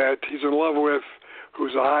that he's in love with,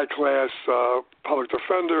 who's a high-class public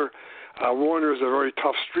defender. Warner is a very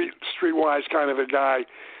tough, streetwise kind of a guy.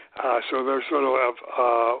 So they're sort of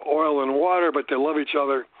oil and water, but they love each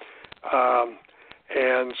other.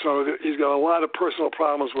 And so he's got a lot of personal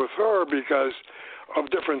problems with her because of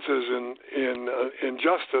differences in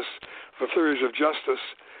justice, the theories of justice.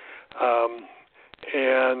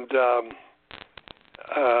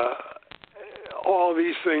 All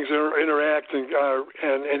these things interact,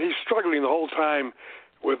 and he's struggling the whole time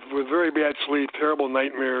with very bad sleep, terrible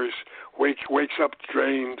nightmares, wakes up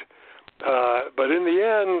drained. But in the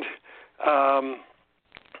end,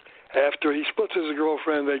 after he splits his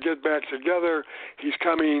girlfriend, they get back together. He's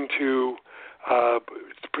coming to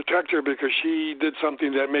protect her because she did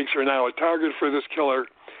something that makes her now a target for this killer,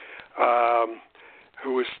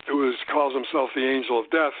 who calls himself the Angel of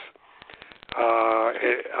Death.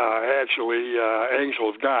 Actually, Angel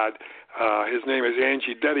of God. His name is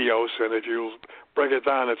Angie de Dios, and if you break it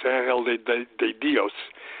down, it's Angel de Dios,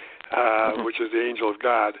 which is the Angel of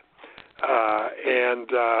God.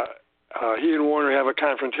 He and Warner have a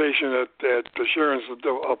confrontation at the sheriff's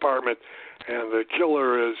apartment, and the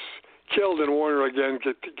killer is killed, and Warner again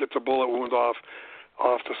gets a bullet wound off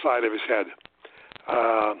the side of his head.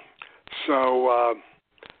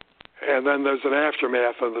 and then there's an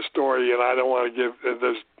aftermath of the story, and I don't want to give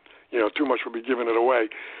there's too much will be giving it away.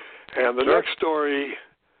 And the next story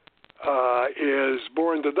is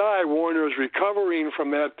Born to Die. Warner is recovering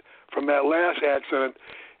from that last accident,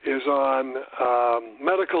 is on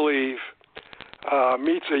medical leave,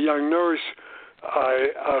 meets a young nurse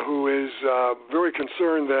who is very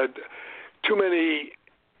concerned that too many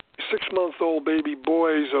 6-month-old baby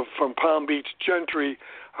boys from Palm Beach Gentry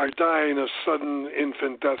are dying of sudden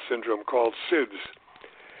infant death syndrome called SIDS.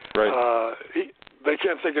 Right. They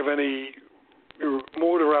can't think of any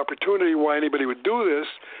mode or opportunity why anybody would do this.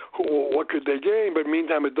 What could they gain? But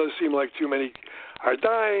meantime, it does seem like too many are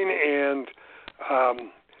dying, and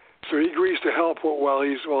so he agrees to help while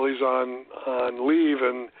he's on leave,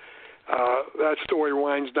 and that story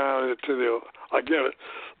winds down to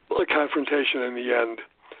the confrontation in the end,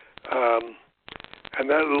 and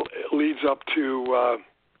that leads up to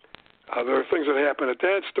there are things that happen at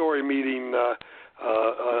that story, meeting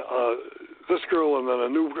this girl and then a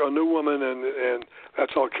new woman, and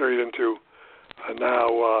that's all carried into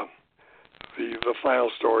now the final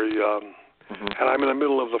story, and I'm in the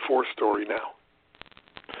middle of the fourth story now.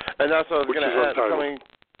 And that's what I was going to add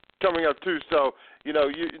coming up too. So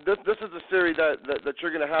this is a series that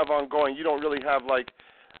you're going to have ongoing. You don't really have like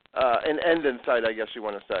an end in sight, I guess you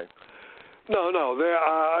want to say. No.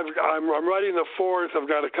 I'm writing the fourth. I've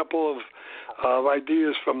got a couple of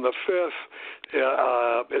ideas from the fifth.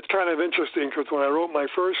 It's kind of interesting because when I wrote my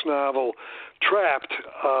first novel, Trapped,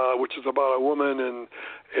 which is about a woman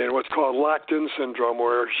in what's called locked-in syndrome,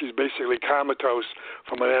 where she's basically comatose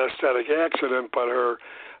from an anesthetic accident, but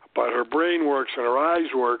her brain works and her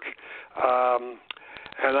eyes work.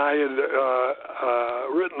 And I had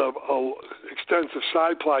written a extensive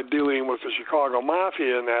side plot dealing with the Chicago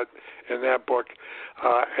Mafia in that book.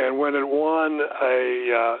 And when it won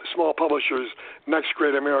a small publisher's Next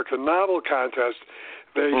Great American Novel contest,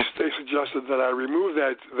 they suggested that I remove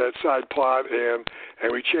that side plot and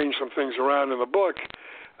we change some things around in the book.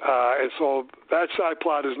 And so that side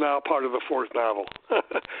plot is now part of the fourth novel.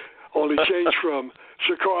 Only changed from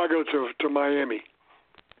Chicago to Miami.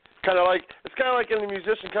 It's kind of like in the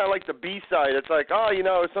musician, kind of like the B-side. It's like,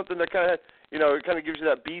 it's something that kind of, it kind of gives you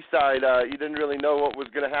that B-side. You didn't really know what was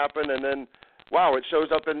going to happen, and then, wow, it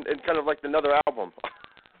shows up in kind of like another album.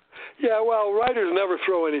 Yeah, well, writers never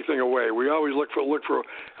throw anything away. We always look for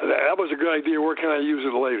that was a good idea. Where can I use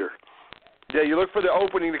it later? Yeah, you look for the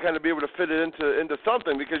opening to kind of be able to fit it into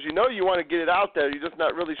something because you want to get it out there. You're just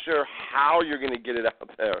not really sure how you're going to get it out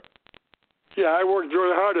there. Yeah, I worked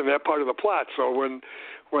really hard on that part of the plot. So when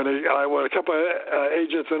a couple of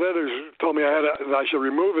agents and editors told me I should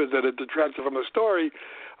remove it, that it detracted from the story,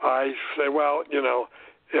 I say, well,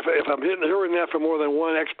 if I'm hearing that from more than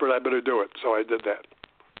one expert, I better do it. So I did that.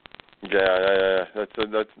 Yeah.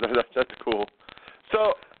 That's cool.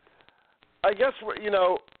 So, I guess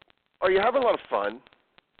are you having a lot of fun?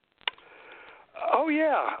 Oh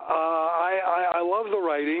yeah, I love the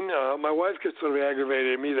writing. My wife gets sort of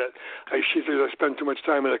aggravated at me that she thinks I spend too much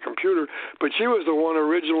time at a computer. But she was the one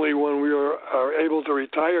originally when we were able to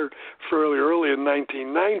retire fairly early in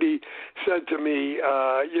 1990. Said to me,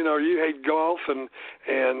 you hate golf and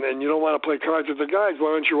you don't want to play cards with the guys.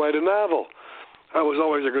 Why don't you write a novel? I was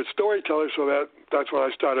always a good storyteller, so that's when I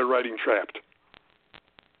started writing Trapped.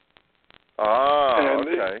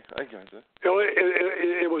 Okay, I got it.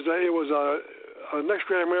 It was a Next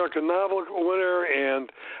Great American Novel winner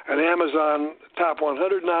and an Amazon Top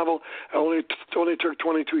 100 novel. It only took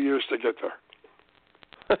 22 years to get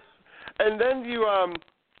there. And then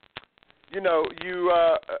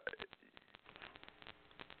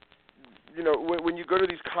when you go to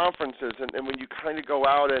these conferences and when you kind of go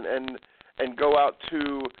out and go out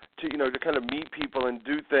to kind of meet people and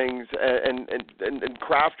do things and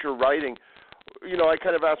craft your writing. I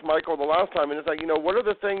kind of asked Michael the last time, and it's like, what are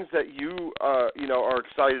the things that you, are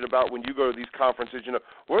excited about when you go to these conferences?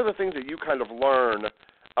 What are the things that you kind of learn,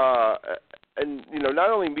 and, not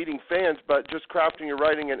only meeting fans, but just crafting your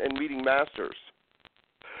writing and meeting masters?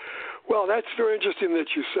 Well, that's very interesting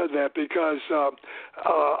that you said that because a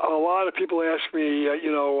lot of people ask me,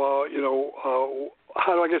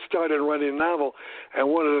 how do I get started in writing a novel? And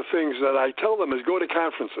one of the things that I tell them is go to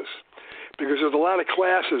conferences. Because there's a lot of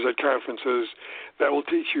classes at conferences that will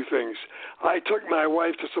teach you things. I took my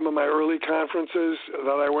wife to some of my early conferences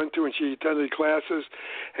that I went to, and she attended classes,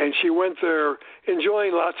 and she went there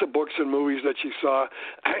enjoying lots of books and movies that she saw,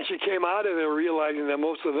 and she came out of there realizing that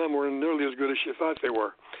most of them weren't nearly as good as she thought they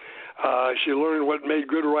were. She learned what made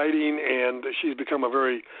good writing, and she's become a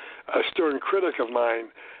very stern critic of mine.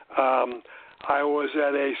 I was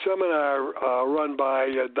at a seminar run by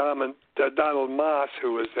Donald Moss,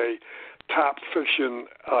 who is a top fiction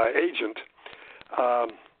agent.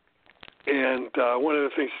 And one of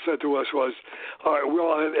the things he said to us was, we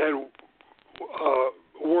all had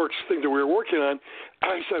things that we were working on.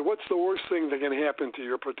 I said, what's the worst thing that can happen to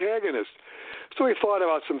your protagonist? So we thought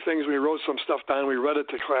about some things. We wrote some stuff down. We read it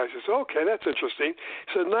to class. He said, okay, that's interesting.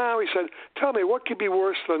 He said, tell me, what could be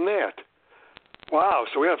worse than that? Wow.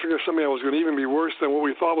 So we had to figure something that was going to even be worse than what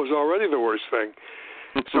we thought was already the worst thing.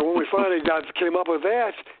 So when we finally came up with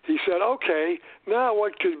that, he said, okay, now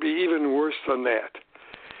what could be even worse than that?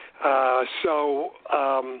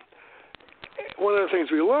 One of the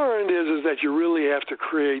things we learned is that you really have to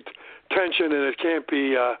create tension, and it can't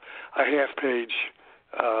be a half-page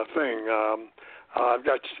thing.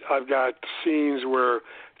 I've got scenes where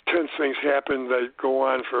tense things happen that go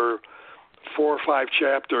on for 4 or 5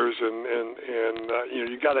 chapters, and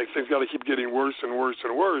things got to keep getting worse and worse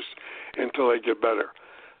and worse until they get better.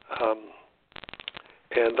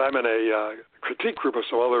 And I'm in a critique group of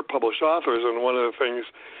some other published authors, and one of the things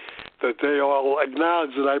that they all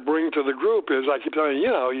acknowledge that I bring to the group is I keep telling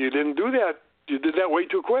you didn't do that. You did that way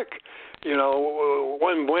too quick.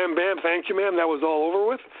 One wham bam, thank you, ma'am, that was all over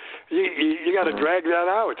with. You got to drag that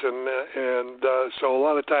out, and so a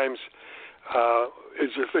lot of times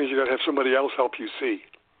it's the things you got to have somebody else help you see.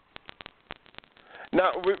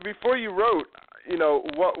 Now, before you wrote,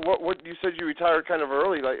 what you said you retired kind of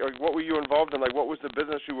early. Like what were you involved in? Like, what was the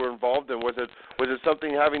business you were involved in? Was it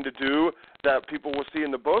something having to do that people will see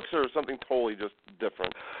in the books, or something totally just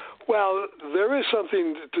different? Well, there is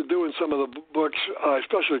something to do in some of the books,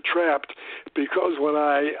 especially Trapped, because when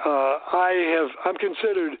I'm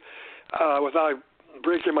considered, without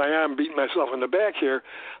breaking my arm, beating myself in the back here,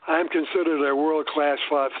 I'm considered a world-class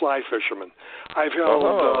fly fisherman. I've held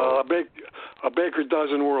a baker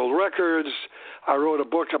dozen world records. I wrote a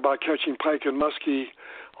book about catching pike and muskie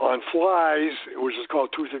on flies, which is called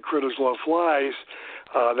Toothed Critters Love Flies.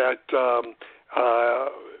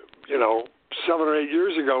 7 or 8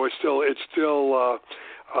 years ago, it's still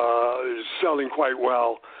selling quite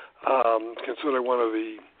well. Considered one of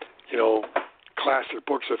the classic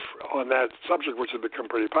books on that subject, which has become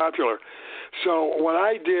pretty popular. So what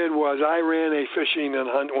I did was I ran a fishing and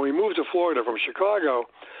hunt. When we moved to Florida from Chicago,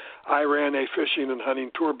 I ran a fishing and hunting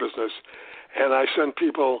tour business, and I sent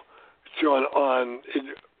people on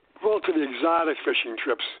relatively exotic fishing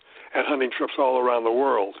trips and hunting trips all around the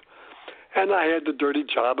world. And I had the dirty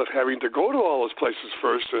job of having to go to all those places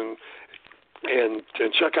first and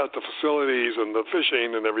check out the facilities and the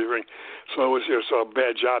fishing and everything. So it was a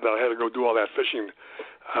bad job that I had to go do all that fishing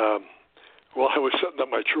while I was setting up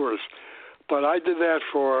my tours. But I did that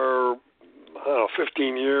for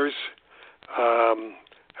 15 years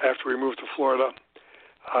after we moved to Florida,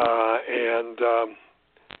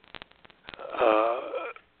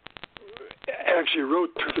 actually wrote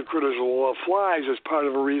Toothed Critters Love Flies as part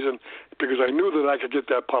of a reason, because I knew that I could get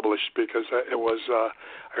that published, because I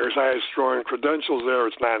had strong credentials there.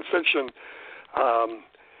 It's nonfiction,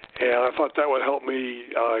 and I thought that would help me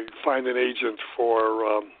find an agent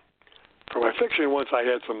for my fiction once I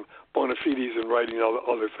had some bona fides in writing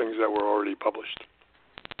other things that were already published.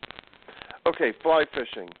 Okay, fly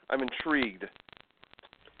fishing. I'm intrigued.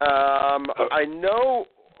 I know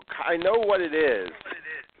what it is,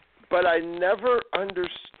 but I never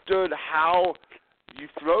understood how you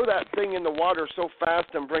throw that thing in the water so fast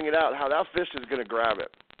and bring it out, how that fish is going to grab it.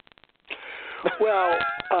 Well,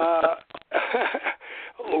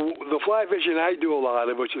 the fly fishing I do a lot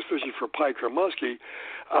of, which is fishing for pike or muskie,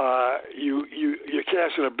 you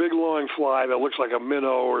cast in a big long fly that looks like a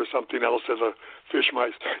minnow or something else as a fish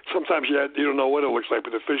might. Sometimes you don't know what it looks like,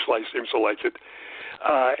 but the fish fly seems to like it.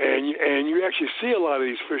 And you actually see a lot of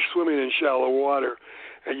these fish swimming in shallow water,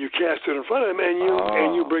 and you cast it in front of them, and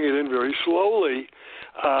you bring it in very slowly.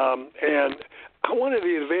 And one of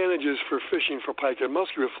the advantages for fishing for pike and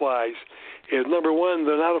muskie with flies is, number one,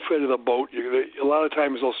 they're not afraid of the boat. A lot of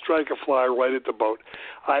times they'll strike a fly right at the boat.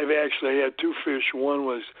 I've actually had 2 fish. One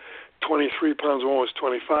was 23 pounds, one was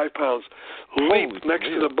 25 pounds, leap next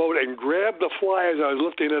to the boat and grab the fly as I was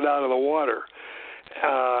lifting it out of the water,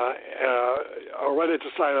 right at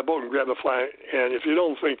the side of the boat, and grab the fly. And if you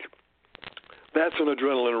don't think that's an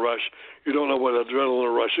adrenaline rush, you don't know what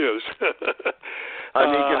adrenaline rush is. I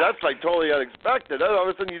mean, 'cause that's like totally unexpected. All of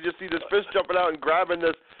a sudden you just see this fish jumping out and grabbing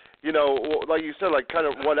this, like you said, like kind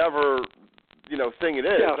of whatever, thing it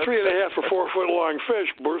is. Yeah, 3.5 or 4 foot long fish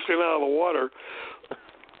bursting out of the water.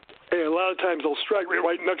 And a lot of times they'll strike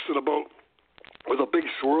right next to the boat with a big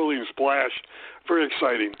swirling splash. Very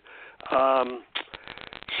exciting.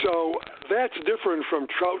 So that's different from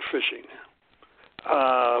trout fishing.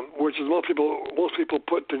 which is most people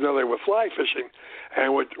put together with fly fishing,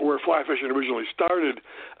 and where fly fishing originally started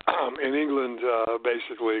in England,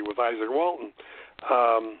 basically with Isaac Walton,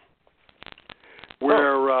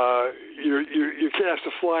 where you cast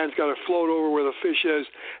a fly and it's got to float over where the fish is,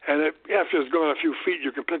 and after it's gone a few feet,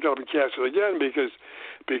 you can pick it up and cast it again because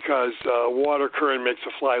water current makes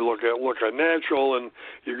the fly look unnatural, and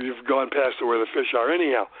you've gone past where the fish are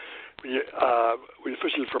anyhow. When you're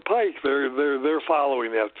fishing for pike, they're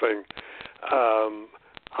following that thing.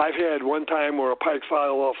 I've had one time where a pike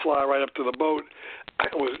followed a fly right up to the boat,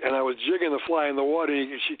 and I was jigging the fly in the water, and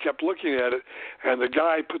she kept looking at it, and the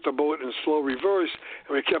guy put the boat in slow reverse,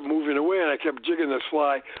 and we kept moving away, and I kept jigging this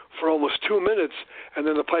fly for almost 2 minutes, and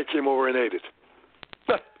then the pike came over and ate it.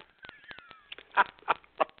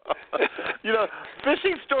 You know,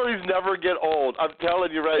 fishing stories never get old. I'm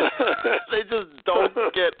telling you, right? They just don't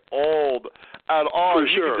get old at all. For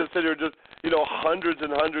sure. You can just sit here just, hundreds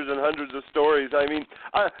and hundreds and hundreds of stories. I mean,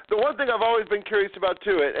 the one thing I've always been curious about,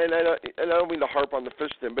 too, and I don't mean to harp on the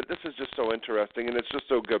fish thing, but this is just so interesting, and it's just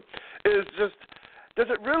so good, is just, does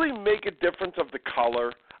it really make a difference of the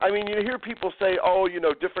color? I mean, you hear people say,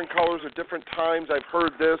 different colors at different times. I've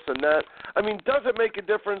heard this and that. I mean, does it make a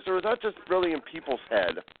difference, or is that just really in people's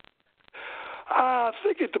head? I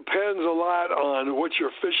think it depends a lot on what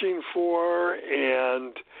you're fishing for,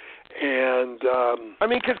 and I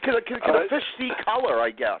mean, can a fish see color?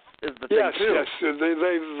 I guess is the thing too. Yes.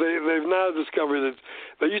 They've now discovered that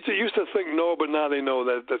they used to think no, but now they know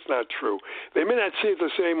that that's not true. They may not see it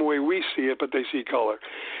the same way we see it, but they see color.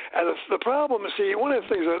 And the problem is, one of the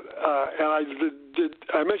things that and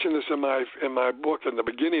I mentioned this in my book in the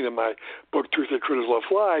beginning of my book, Truth That Critters Love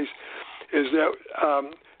Flies, is that.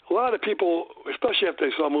 A lot of people, especially after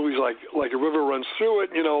they saw movies like A River Runs Through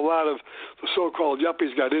It, a lot of the so-called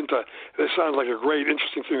yuppies got into, this sounds like a great,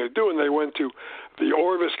 interesting thing to do, and they went to the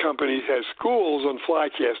Orvis Company, has schools on fly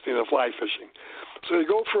casting and fly fishing. So they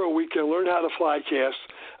go for a weekend, learn how to fly cast,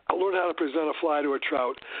 learn how to present a fly to a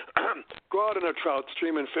trout, go out in a trout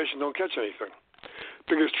stream and fish and don't catch anything.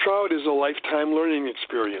 Because trout is a lifetime learning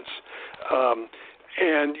experience.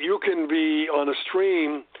 And you can be on a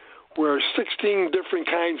stream where 16 different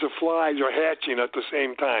kinds of flies are hatching at the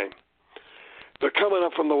same time. They're coming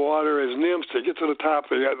up from the water as nymphs. They get to the top,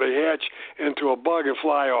 they hatch into a bug and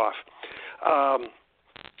fly off.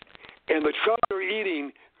 And the trout are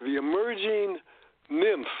eating the emerging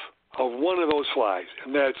nymph of one of those flies,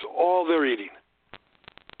 and that's all they're eating.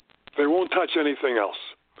 They won't touch anything else.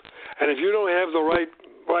 And if you don't have the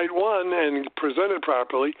right one and present it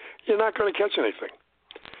properly, you're not going to catch anything.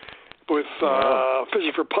 With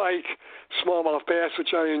fishing for pike, smallmouth bass,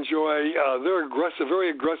 which I enjoy, they're aggressive, very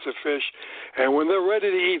aggressive fish, and when they're ready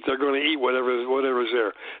to eat, they're going to eat whatever's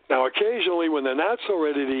there. Now, occasionally, when they're not so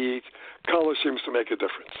ready to eat, color seems to make a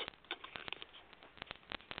difference.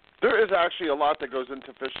 There is actually a lot that goes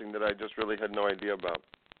into fishing that I just really had no idea about.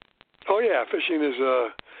 Oh yeah, fishing is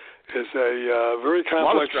a very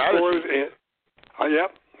complex sport.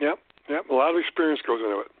 Yep. A lot of experience goes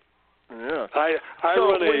into it. Yeah.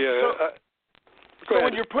 So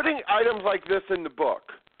when you're putting items like this in the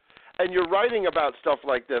book, and you're writing about stuff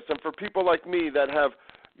like this, and for people like me that have,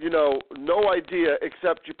 no idea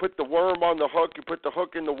except you put the worm on the hook, you put the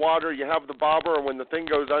hook in the water, you have the bobber, and when the thing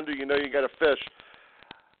goes under, you got a fish.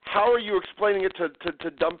 How are you explaining it to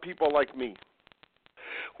dumb people like me?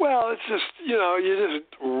 Well, it's just, you just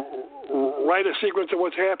write a sequence of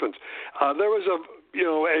what's happened. There was a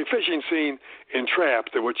fishing scene in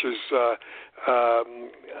Trapped, which is, I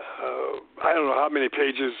don't know how many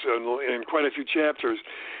pages in quite a few chapters,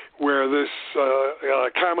 where this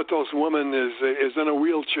comatose woman is in a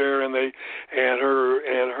wheelchair, and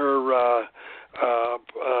her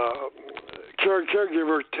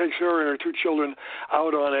caregiver takes her and her two children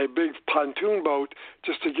out on a big pontoon boat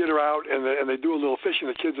just to get her out, and they do a little fishing.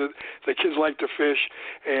 The kids like to fish,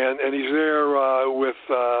 and he's there with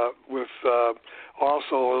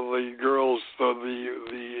also the girls,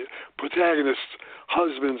 the protagonist's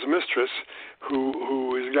husband's mistress,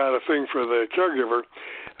 who has got a thing for the caregiver.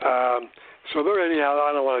 So they're anyhow.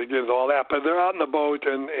 I don't want to get into all that, but they're out in the boat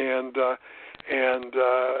and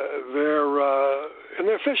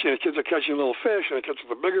they're fishing. The kids are catching little fish, and they catch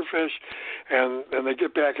the bigger fish, and they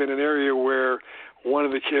get back in an area where one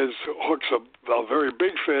of the kids hooks a very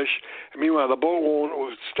big fish, and meanwhile the boat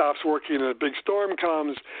stops working, and a big storm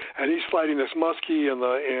comes, and he's fighting this muskie, and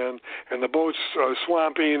the boat's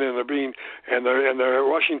swamping, and they're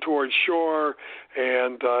rushing towards shore,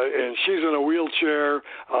 and she's in a wheelchair,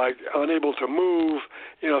 unable to move,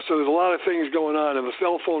 so there's a lot of things going on, and the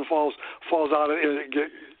cell phone falls out, and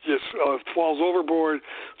just falls overboard,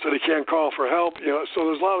 so they can't call for help. So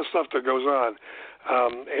there's a lot of stuff that goes on,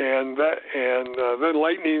 and then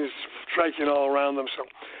lightning's striking all around them. So,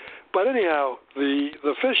 but anyhow,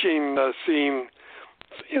 the fishing scene,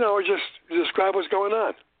 just describe what's going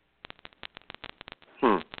on.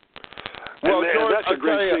 Well, and George, that's a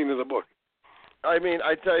great scene in the book. I mean,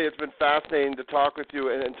 I tell you, it's been fascinating to talk with you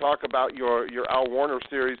and talk about your Al Warner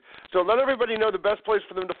series. So let everybody know the best place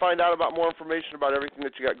for them to find out about more information about everything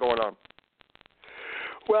that you got going on.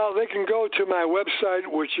 Well, they can go to my website,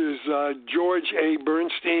 which is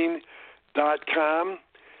georgeabernstein.com.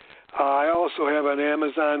 I also have an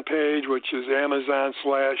Amazon page, which is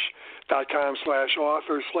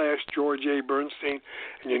amazon.com/author/George A. Bernstein.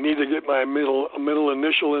 And you need to get my middle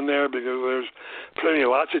initial in there because there's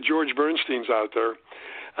lots of George Bernsteins out there.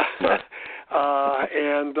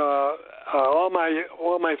 And all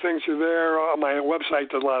my things are there. On my website,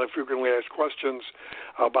 there's a lot of frequently asked questions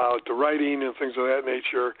about the writing and things of that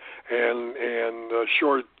nature, and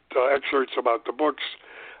short excerpts about the books.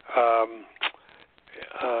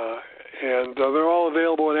 And they're all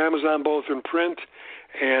available on Amazon, both in print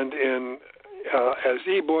and as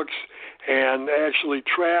ebooks. And actually,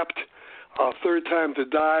 Trapped, Third Time to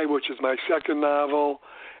Die, which is my second novel,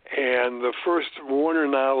 and the first Warner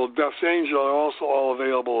novel, Death's Angel, are also all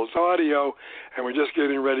available as audio. And we're just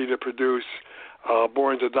getting ready to produce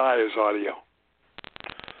Born to Die as audio.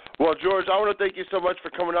 Well, George, I want to thank you so much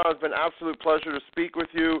for coming on. It's been an absolute pleasure to speak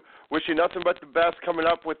with you. Wish you nothing but the best coming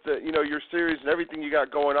up with your series and everything you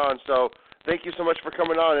got going on. So thank you so much for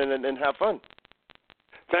coming on and have fun.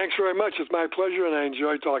 Thanks very much. It's my pleasure, and I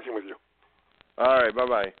enjoyed talking with you. All right,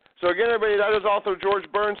 bye-bye. So again, everybody, that is author George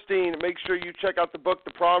Bernstein. Make sure you check out the book,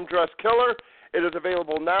 The Prom Dress Killer. It is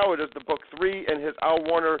available now. It is the book 3 in his Al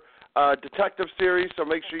Warner detective series. So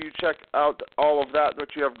make sure you check out all of that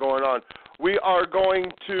you have going on. We are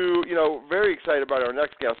going to, very excited about our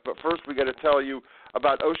next guest, but first we got to tell you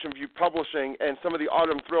about Ocean View Publishing and some of the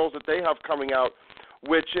autumn thrills that they have coming out,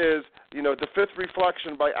 which is, The Fifth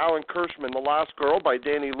Reflection by Alan Kirschman, The Last Girl by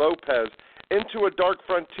Danny Lopez, Into a Dark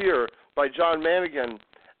Frontier by John Manigan,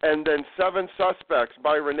 and then 7 Suspects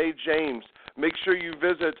by Renee James. Make sure you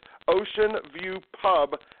visit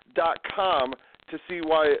oceanviewpub.com to see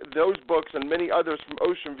why those books and many others from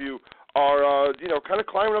Ocean View are, kind of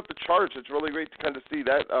climbing up the charts. It's really great to kind of see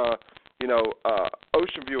that,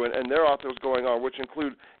 Ocean View and their authors going on, which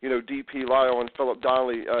include, D.P. Lyle and Philip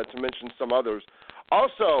Donnelly, to mention some others.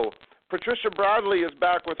 Also, Patricia Bradley is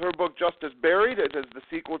back with her book, Justice Buried. It is the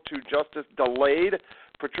sequel to Justice Delayed.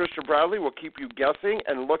 Patricia Bradley will keep you guessing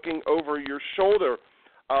and looking over your shoulder.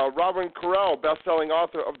 Robin Carell, best-selling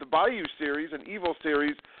author of the Bayou series and Evil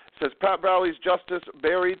series, says Pat Bradley's Justice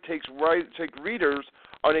Buried take readers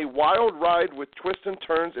on a wild ride with twists and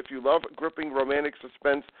turns. If you love gripping romantic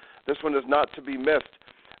suspense, this one is not to be missed.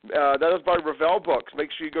 That is by Revell Books.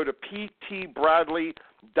 Make sure you go to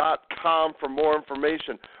ptbradley.com for more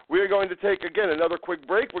information. We are going to take, again, another quick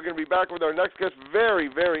break. We're going to be back with our next guest. Very,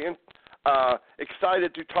 very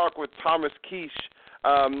excited to talk with Thomas Quiche.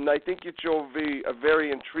 I think that you'll be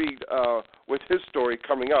very intrigued with his story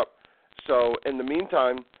coming up. So in the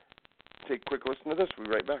meantime, take a quick listen to this. We'll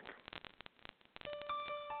be right back.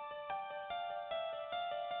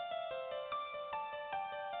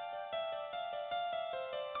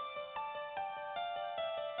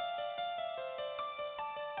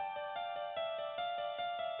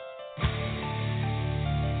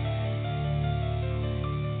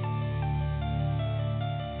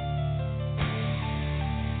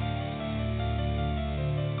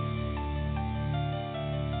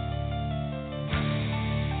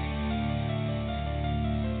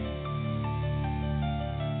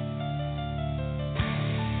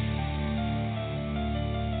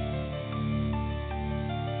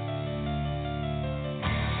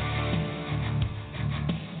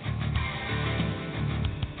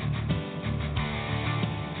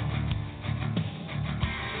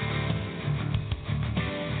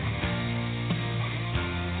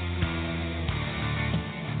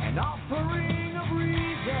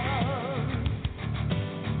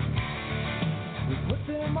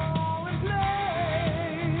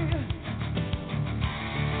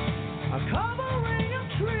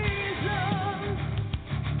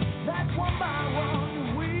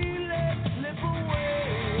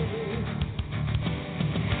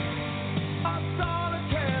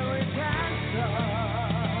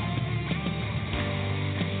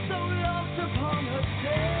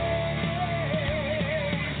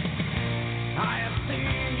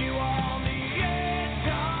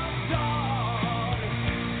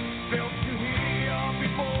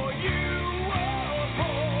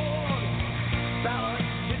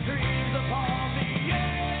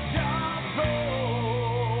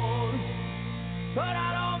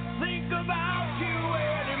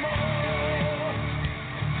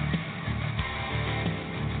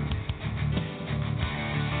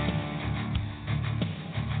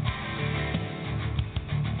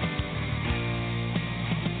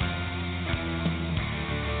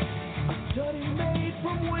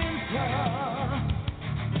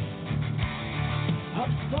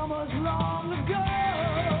 was long ago.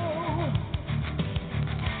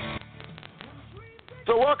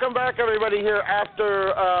 So welcome back, everybody, here after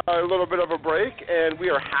a little bit of a break, and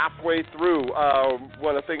we are halfway through.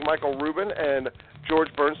 Want to thank Michael Rubin and George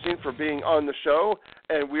Bernstein for being on the show,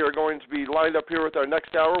 and we are going to be lined up here with our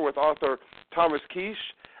next hour with author Thomas Keesh,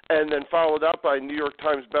 and then followed up by New York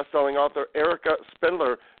Times bestselling author Erica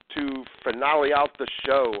Spindler to finale out the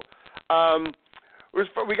show.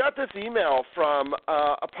 We got this email from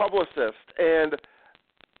a publicist, and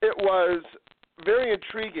it was very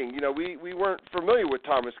intriguing. You know, we weren't familiar with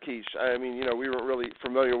Thomas Keesh. I mean, you know, we weren't really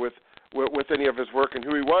familiar with any of his work and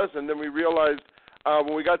who he was, and then we realized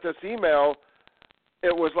when we got this email,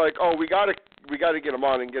 it was like, oh, we got to get him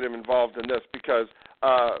on and get him involved in this, because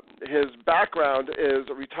his background is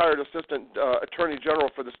a retired assistant attorney general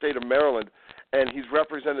for the state of Maryland, and he's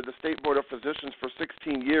represented the State Board of Physicians for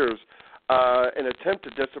 16 years in an attempt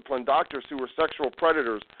to discipline doctors who were sexual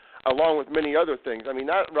predators, along with many other things. I mean,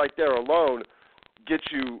 that right there alone gets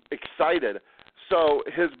you excited. So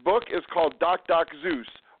his book is called Doc Zeus,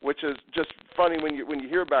 which is just funny when you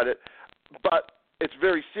hear about it, but it's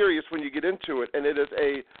very serious when you get into it, and it is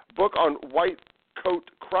a book on white coat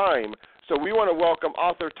crime. So we want to welcome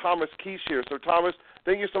author Thomas Keesh here. So Thomas,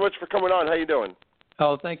 thank you so much for coming on. How you doing?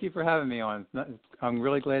 Oh, thank you for having me on. I'm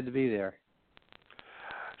really glad to be there.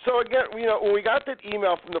 So again, you know, when we got that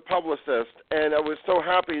email from the publicist, and I was so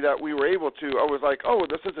happy that we were able to, I was like, oh,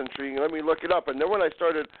 this is intriguing. Let me look it up. And then when I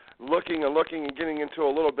started looking and getting into a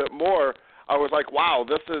little bit more, I was like, wow,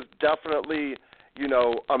 this is definitely, you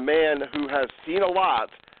know, a man who has seen a lot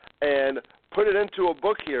and put it into a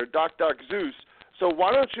book here, Doc Zeus. So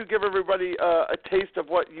why don't you give everybody a taste of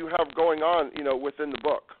what you have going on, you know, within the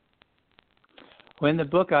book? Well, in the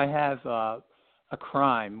book I have a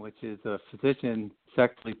crime, which is a physician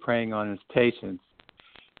sexually preying on his patients,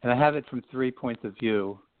 and I have it from 3 points of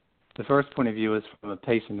view. The first point of view is from a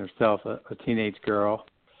patient herself, a teenage girl.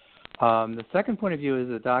 The second point of view is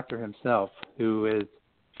the doctor himself, who is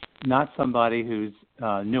not somebody who's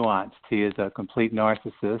nuanced. He is a complete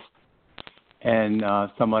narcissist and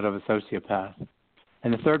somewhat of a sociopath.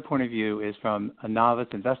 And the third point of view is from a novice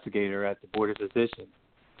investigator at the Board of Physicians,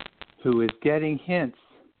 who is getting hints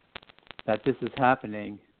that this is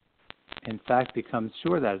happening, in fact becomes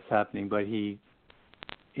sure that it's happening, but he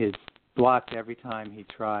is blocked every time he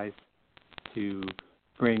tries to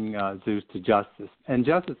bring Zeus to justice. And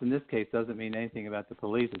justice in this case doesn't mean anything about the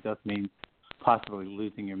police. It just means possibly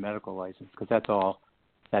losing your medical license, because that's all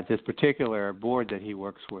that this particular board that he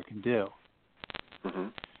works for can do. Mm-hmm.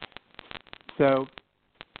 So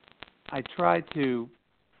I tried to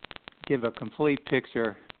give a complete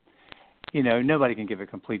picture. You know, nobody can give a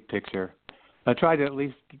complete picture. I try to at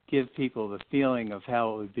least give people the feeling of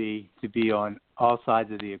how it would be to be on all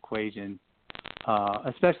sides of the equation,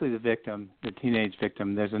 especially the victim, the teenage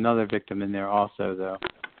victim. There's another victim in there also, though.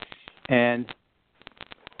 And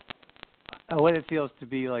what it feels to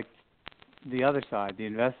be like the other side, the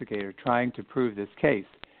investigator, trying to prove this case.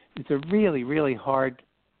 It's a really, really hard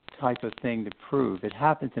type of thing to prove. It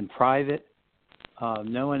happens in private.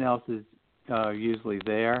 No one else is usually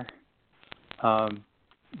there.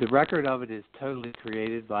 The record of it is totally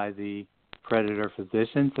created by the predator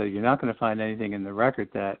physician, so you're not going to find anything in the record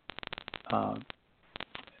that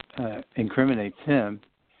incriminates him.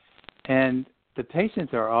 And the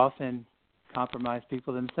patients are often compromised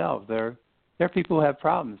people themselves. They're people who have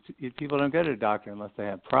problems. People don't go to a doctor unless they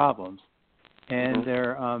have problems, and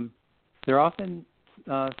they're often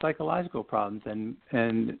psychological problems,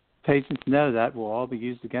 and patients know that will all be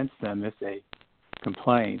used against them if they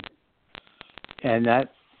complain. And that's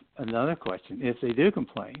another question. If they do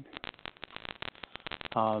complain,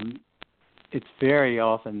 it's very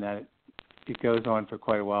often that it goes on for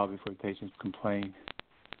quite a while before the patients complain.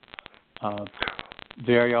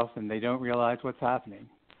 Very often they don't realize what's happening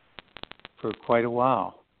for quite a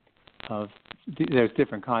while. There's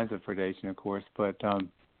different kinds of predation, of course, but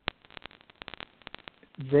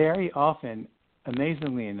very often,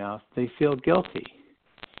 amazingly enough, they feel guilty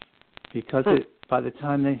because by the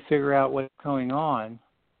time they figure out what's going on,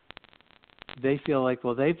 they feel like,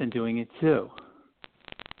 well, they've been doing it too.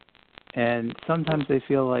 And sometimes they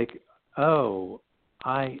feel like, oh,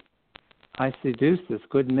 I seduced this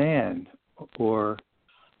good man, or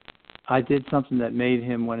I did something that made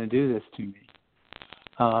him want to do this to me.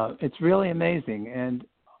 It's really amazing. And,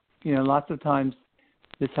 you know, lots of times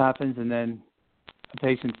this happens and then a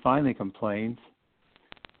patient finally complains.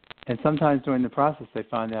 And sometimes during the process they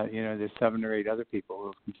find out, you know, there's 7 or 8 other people who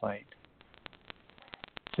have complained.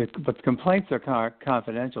 So, but the complaints are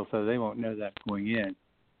confidential, so they won't know that going in.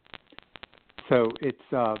 So it's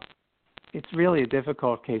it's really a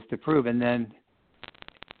difficult case to prove. And then,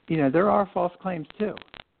 there are false claims too.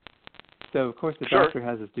 So of course the doctor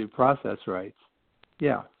has his due process rights.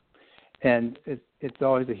 Yeah. And it's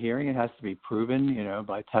always a hearing. It has to be proven,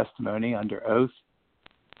 by testimony under oath,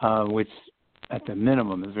 which at the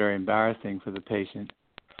minimum is very embarrassing for the patient.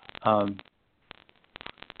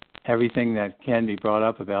 Everything that can be brought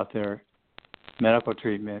up about their medical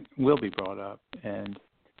treatment will be brought up and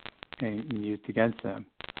used against them.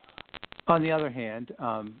 On the other hand,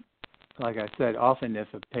 like I said, often if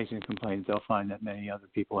a patient complains, they'll find that many other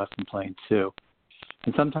people have complained too.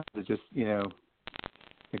 And sometimes it's just,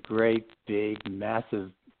 a great, big, massive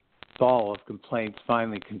ball of complaints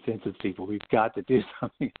finally convinces people we've got to do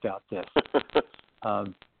something about this.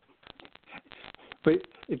 But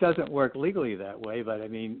it doesn't work legally that way. But,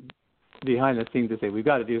 behind the scenes to say we've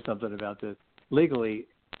got to do something about this. Legally,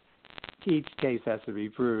 each case has to be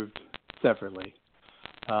proved separately.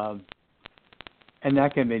 And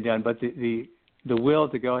that can be done. But the will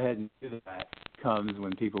to go ahead and do that comes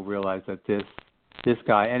when people realize that this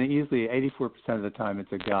guy, and usually 84% of the time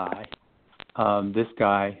it's a guy, this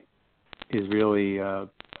guy is really a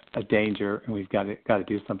danger, and we've got to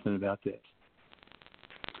do something about this.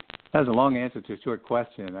 That was a long answer to a short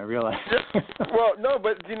question, I realize. Well, no,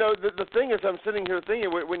 but, the thing is, I'm sitting here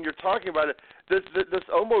thinking, when you're talking about it, this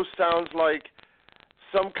almost sounds like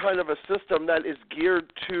some kind of a system that is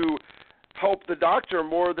geared to help the doctor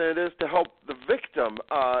more than it is to help the victim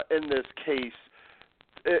in this case.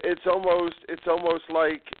 It's almost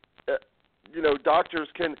like, doctors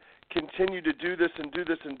can continue to do this and do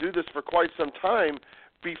this and do this for quite some time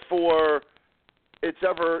before it's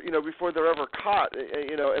ever, before they're ever caught,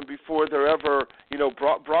 and before they're ever,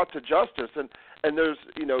 brought to justice. And there's,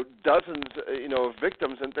 dozens, of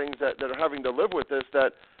victims and things that are having to live with this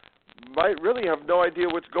that might really have no idea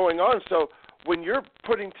what's going on. So when you're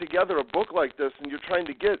putting together a book like this and you're trying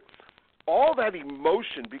to get all that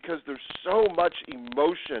emotion, because there's so much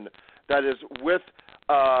emotion that is with,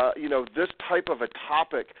 this type of a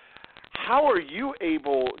topic, how are you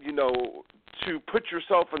able, to put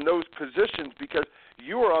yourself in those positions, because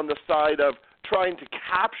you are on the side of trying to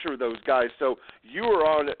capture those guys. So you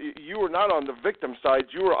were not on the victim side,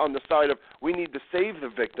 you were on the side of we need to save the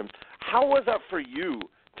victims. How was that for you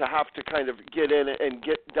to have to kind of get in and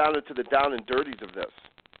get down into the down and dirties of this?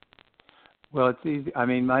 Well, it's easy.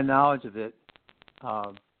 My knowledge of it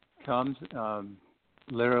comes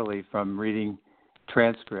literally from reading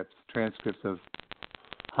transcripts of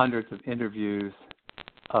hundreds of interviews,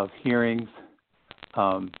 of hearings,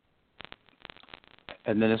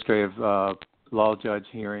 administrative law judge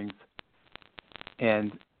hearings,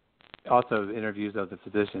 and also interviews of the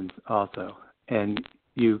physicians also. And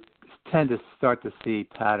you tend to start to see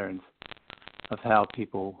patterns of how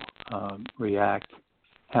people react,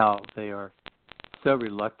 how they are so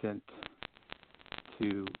reluctant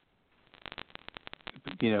to,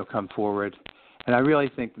 come forward. And I really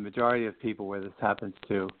think the majority of people where this happens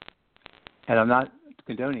to, and I'm not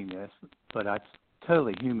condoning this, but it's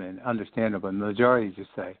totally human, understandable. And the majority just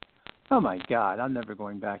say, oh my God, I'm never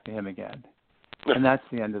going back to him again. And that's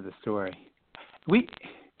the end of the story. We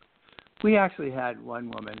actually had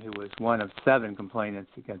one woman who was one of 7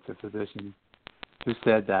 complainants against a physician who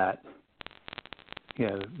said that,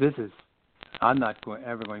 I'm not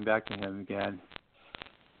ever going back to him again.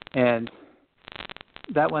 And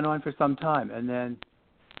that went on for some time. And then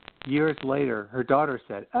years later, her daughter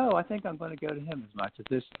said, oh, I think I'm going to go to him as my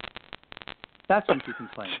physician. That's when she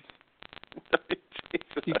complained.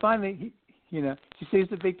 She finally, she sees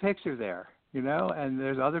the big picture there, and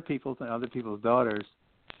there's other people's and other people's daughters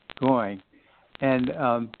going. And,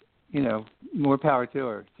 more power to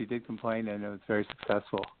her. She did complain, and it was very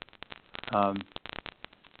successful.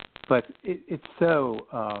 But it's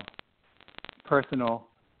so personal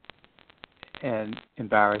and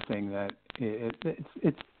embarrassing that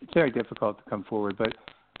it's very difficult to come forward. But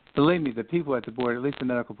believe me, the people at the board, at least the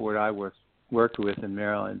medical board I worked with in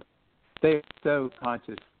Maryland, they are so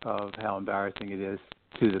conscious of how embarrassing it is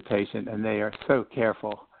to the patient, and they are so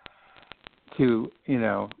careful to,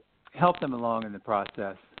 help them along in the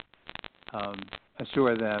process,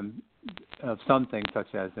 assure them of some things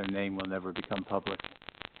such as their name will never become public.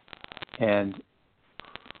 And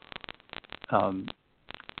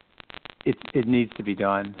it needs to be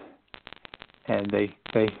done, and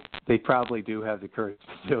they probably do have the courage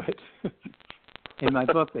to do it. In my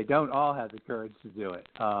book, they don't all have the courage to do it,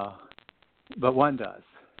 but one does,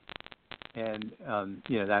 and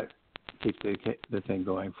that keeps the thing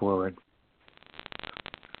going forward.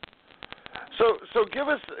 So give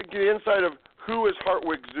us the insight of who is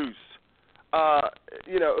Hartwig Zeus.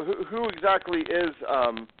 Who exactly is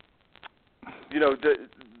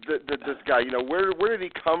this guy, where did he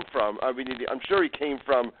come from? I mean, I'm sure he came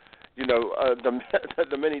from,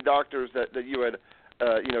 the many doctors that you had,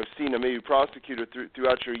 seen and maybe prosecuted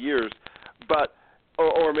throughout your years, but,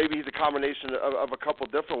 or maybe he's a combination of a couple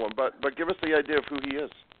different ones. But give us the idea of who he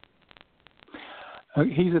is.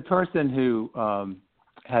 He's a person who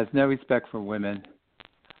has no respect for women.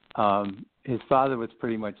 His father was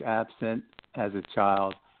pretty much absent as a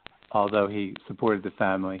child, although he supported the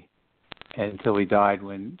family until he died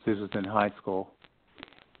when this was in high school.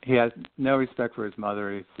 He has no respect for his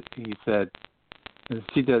mother. He said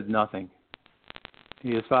she does nothing.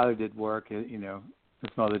 His father did work, his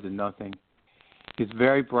mother did nothing. He was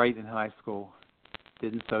very bright in high school,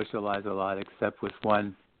 didn't socialize a lot except with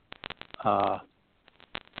one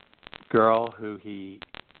girl who he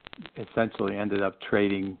essentially ended up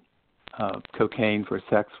trading cocaine for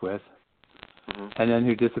sex with, and then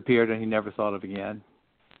who disappeared and he never thought of again.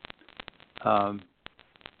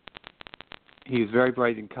 He was very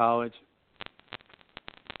bright in college.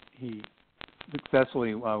 He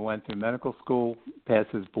successfully went through medical school, passed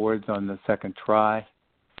his boards on the second try,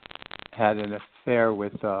 had an affair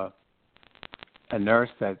with a nurse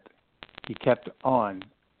that he kept on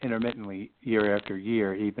intermittently year after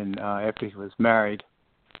year, even after he was married.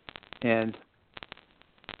 And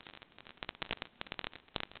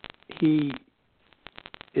he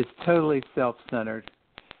is totally self-centered.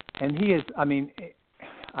 And he is,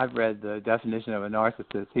 I've read the definition of a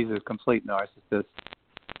narcissist. He's a complete narcissist.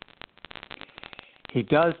 He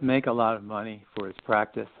does make a lot of money for his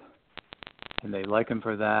practice, and they like him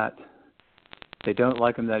for that. They don't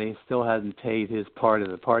like him that he still hasn't paid his part of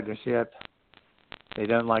the partnership. They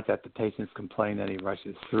don't like that the patients complain that he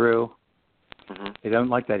rushes through. They don't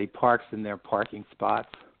like that he parks in their parking spots.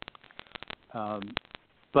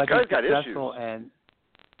 But guy's he's got successful issues.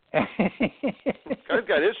 And guy's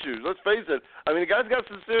got issues. Let's face it. The guy's got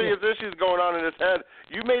some serious issues going on in his head.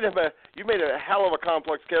 You made a hell of a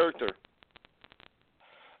complex character.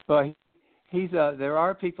 Well, he's there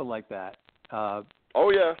are people like that. Oh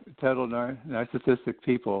yeah. Total narcissistic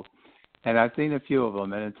people, and I've seen a few of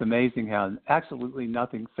them, and it's amazing how absolutely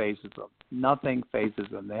nothing phases them. Nothing phases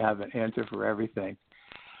them. They have an answer for everything.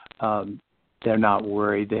 They're not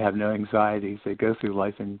worried. They have no anxieties. They go through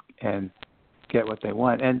life and get what they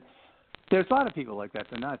want. And there's a lot of people like that.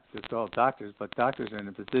 They're not just all doctors, but doctors are in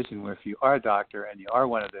a position where if you are a doctor and you are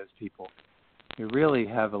one of those people, you really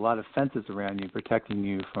have a lot of fences around you protecting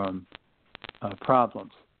you from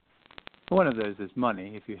problems. One of those is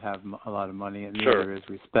money, if you have a lot of money, and the other is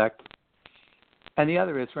respect. And the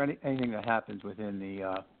other is for anything that happens within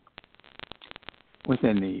the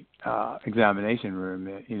examination room.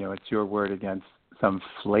 It's your word against some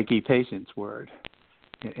flaky patient's word,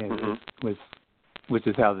 which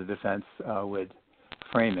is how the defense would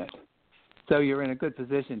frame it. So you're in a good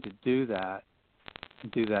position to do that.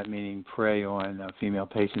 Do that meaning prey on female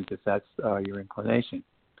patients if that's your inclination.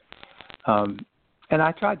 And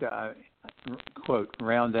I tried to, quote,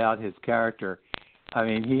 round out his character.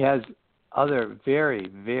 He has other very,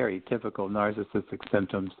 very typical narcissistic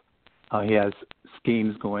symptoms. He has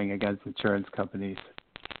schemes going against insurance companies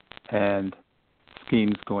and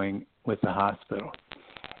schemes going with the hospital.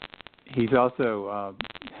 He's also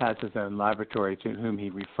has his own laboratory to whom he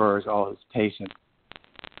refers all his patients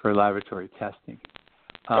for laboratory testing.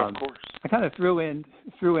 Of course. I kind of threw in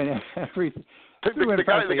everything.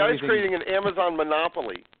 The guy's creating an Amazon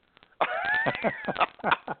monopoly.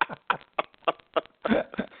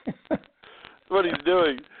 That's what he's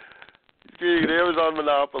doing. He's creating an Amazon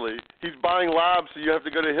monopoly. He's buying labs, so you have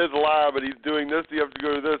to go to his lab, and he's doing this, so you have to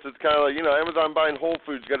go to this. It's kind of like, Amazon buying Whole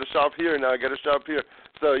Foods. You got to shop here now. You got to shop here.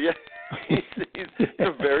 So, yeah, he's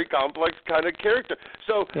a very complex kind of character.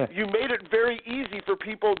 So you made it very easy for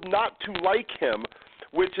people not to like him,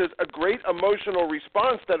 which is a great emotional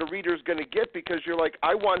response that a reader's going to get because you're like,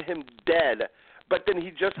 I want him dead. But then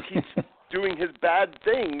he just keeps doing his bad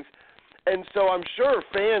things. And so I'm sure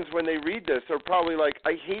fans, when they read this, are probably like,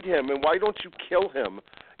 I hate him, and why don't you kill him,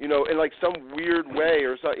 in like some weird way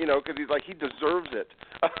or so, because he's like, he deserves it.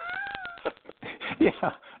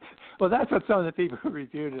 Yeah. Well, that's what some of the people who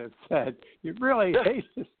reviewed it have said. You really hate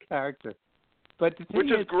this character. But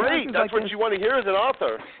which is great. That's what you want to hear as an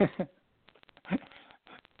author.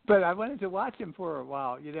 But I wanted to watch him for a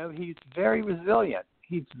while. He's very resilient.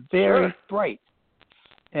 He's very bright.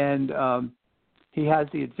 And he has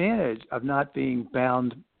the advantage of not being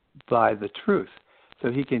bound by the truth.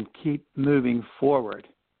 So he can keep moving forward.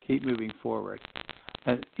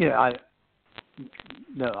 And,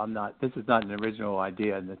 I'm not, this is not an original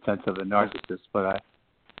idea in the sense of a narcissist, but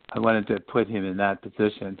I wanted to put him in that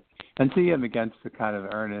position and see him against the kind of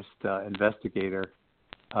earnest investigator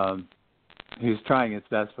who's trying his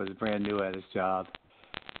best but is brand new at his job,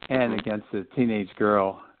 and against a teenage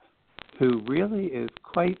girl who really is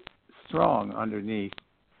quite strong underneath,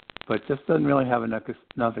 but just doesn't really have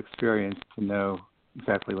enough experience to know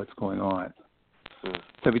exactly what's going on.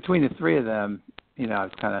 So between the three of them, I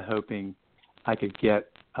was kind of hoping I could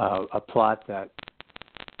get a plot that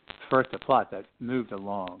moved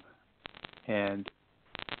along and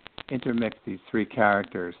intermix these three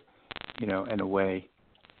characters, in a way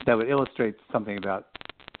that would illustrate something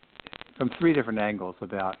from three different angles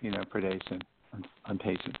about, predation on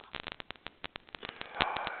patients.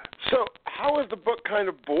 So how was the book kind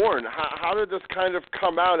of born? How did this kind of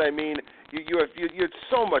come out? I mean, you had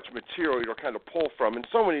so much material to kind of pull from and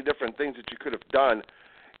so many different things that you could have done.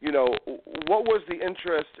 What was the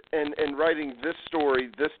interest in writing this story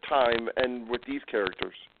this time and with these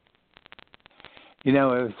characters? It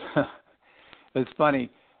was funny.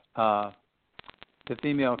 The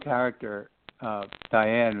female character,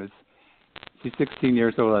 Diane, she's 16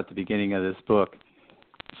 years old at the beginning of this book.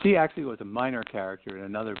 She actually was a minor character in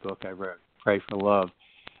another book I wrote, Pray for Love.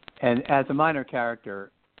 And as a minor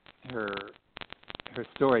character, her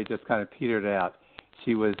story just kind of petered out.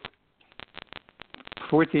 She was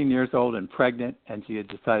 14 years old and pregnant, and she had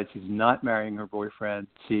decided she's not marrying her boyfriend.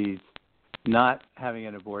 She's not having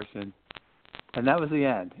an abortion. And that was the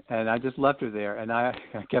end. And I just left her there, and I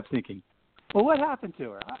kept thinking, well, what happened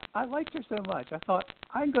to her? I liked her so much. I thought,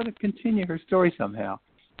 I'm going to continue her story somehow.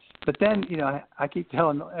 But then, I keep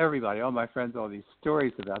telling everybody, all my friends, all these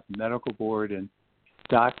stories about the medical board and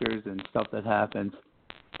doctors and stuff that happens.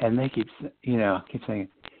 And they keep saying,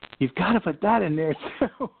 you've got to put that in there,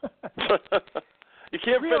 too. You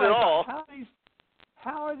can't fit it all.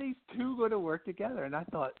 How are these two going to work together? And I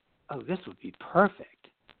thought, this would be perfect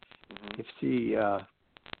if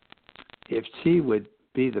she would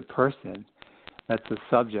be the person that's the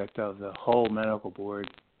subject of the whole medical board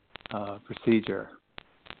procedure,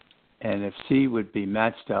 and if she would be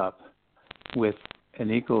matched up with an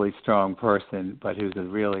equally strong person, but who's a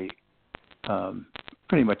really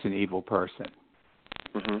pretty much an evil person,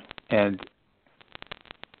 and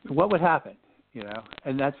what would happen?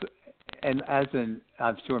 And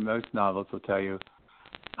I'm sure most novels will tell you,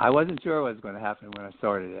 I wasn't sure what was going to happen when I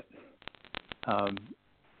started it.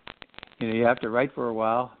 You have to write for a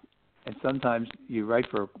while, and sometimes you write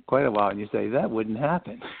for quite a while, and you say, that wouldn't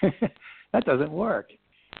happen. That doesn't work.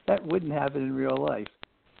 That wouldn't happen in real life.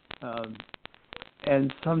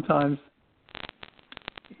 And sometimes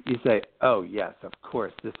you say, oh, yes, of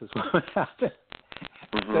course, this is what would happen.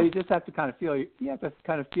 So you just have to kind of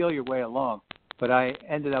feel your way along. But I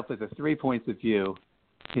ended up with the 3 points of view,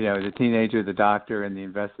 the teenager, the doctor, and the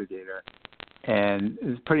investigator. And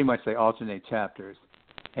it's pretty much they alternate chapters.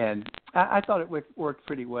 And I thought it worked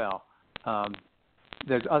pretty well.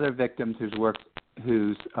 There's other victims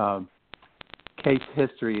whose case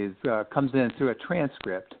history comes in through a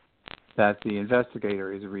transcript that the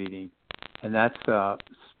investigator is reading. And that's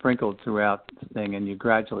sprinkled throughout the thing, and you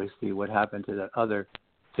gradually see what happened to that other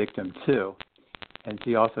victim, too. And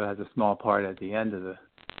she also has a small part at the end of the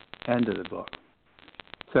book.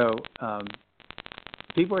 So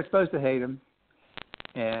people are supposed to hate him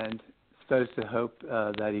and supposed to hope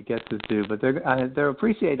that he gets his due, but they'll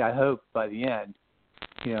appreciate, I hope, by the end,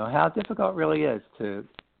 how difficult it really is to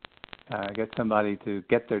get somebody to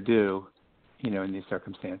get their due, in these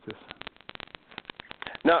circumstances.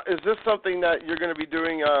 Now, is this something that you're going to be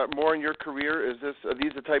doing more in your career? Are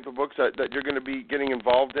these the type of books that you're going to be getting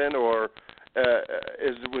involved in, or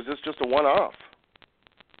was this just a one-off?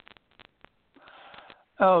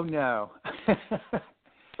 Oh, no.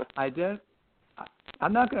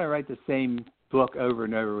 I'm not going to write the same book over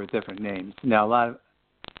and over with different names. Now,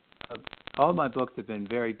 all my books have been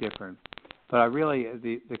very different, but I really,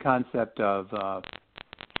 the concept of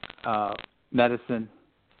medicine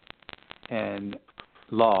and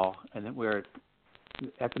law, and where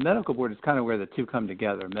at the medical board, it's kind of where the two come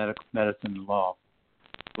together, medicine and law.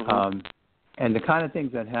 And the kind of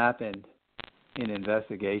things that happen in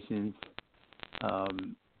investigations,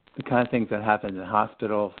 the kind of things that happen in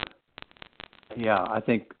hospitals, I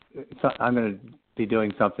think I'm going to be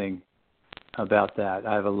doing something about that.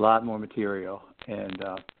 I have a lot more material, and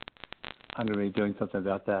I'm going to be doing something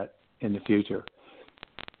about that in the future.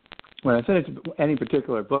 When I finish any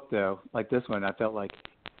particular book, though, like this one, I felt like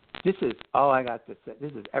this is all I got to say.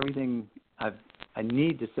 This is everything I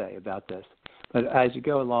need to say about this. But as you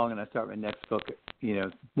go along and I start my next book,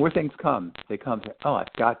 more things come. They come to,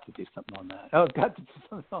 I've got to do something on that. Oh, I've got to do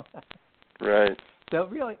something on that. Right. So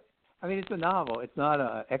really, I mean, it's a novel. It's not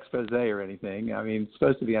an expose or anything. I mean, it's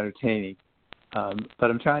supposed to be entertaining. But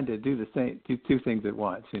I'm trying to do two things at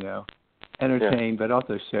once, entertain, but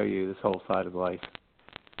also show you this whole side of life.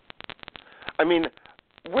 I mean,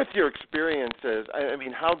 with your experiences, I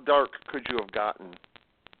mean, how dark could you have gotten?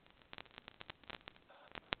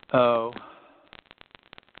 Oh.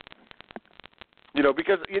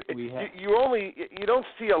 Because you don't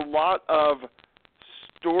see a lot of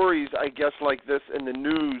stories, I guess, like this in the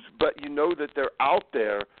news, but you know that they're out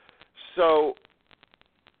there. So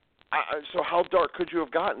how dark could you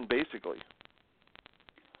have gotten, basically?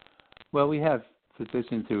 Well, we have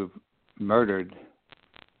physicians who have murdered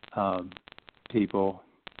people.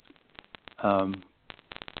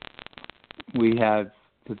 We have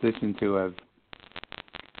physicians who have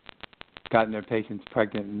gotten their patients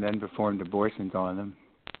pregnant and then performed abortions on them.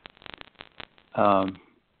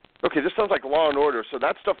 Okay, this sounds like Law and Order, so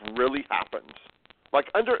that stuff really happens. Like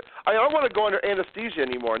I don't want to go under anesthesia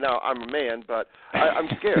anymore. Now, I'm a man, but I'm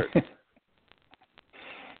scared.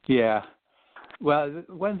 Yeah. Well,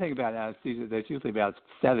 one thing about anesthesia, there's usually about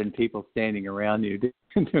 7 people standing around you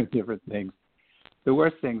doing different things. The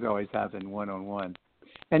worst things always happen one-on-one.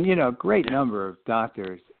 And, a great number of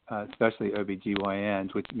doctors, especially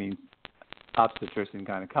OBGYNs, which means obstetrician and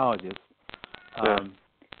gynecologists,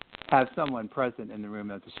 have someone present in the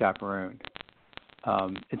room as a chaperone.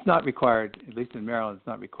 It's not required, at least in Maryland, it's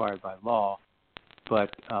not required by law, but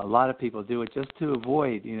a lot of people do it just to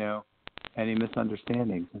avoid, any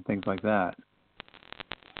misunderstandings and things like that.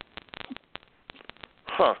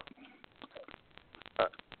 Huh.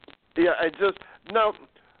 Now,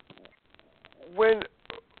 when,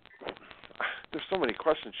 there's so many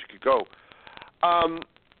questions you could go.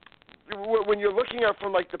 When you're looking at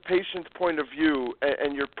from like the patient's point of view,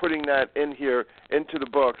 and you're putting that in here into the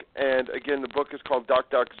book, and again, the book is called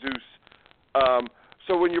Doc Zeus.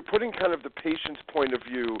 So when you're putting kind of the patient's point of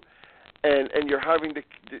view, and you're having to,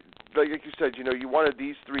 like you said, you wanted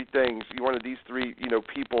these 3 things, you wanted these 3,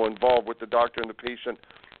 people involved with the doctor and the patient,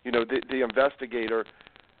 the investigator.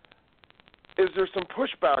 Is there some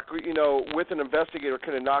pushback, with an investigator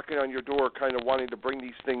kind of knocking on your door, kind of wanting to bring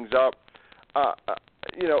these things up?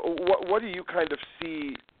 What do you kind of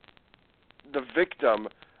see the victim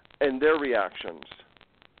and their reactions?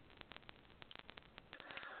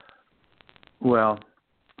 Well,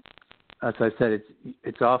 as I said,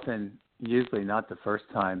 it's often usually not the first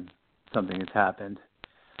time something has happened.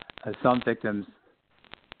 Some victims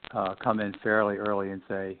come in fairly early and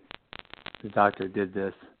say, the doctor did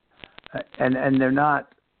this. And they're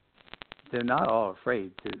not all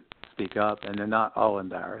afraid to speak up, and they're not all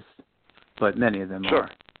embarrassed, but many of them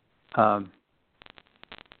are.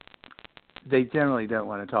 They generally don't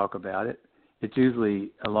want to talk about it. It's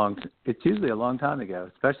usually a long time ago,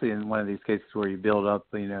 especially in one of these cases where you build up,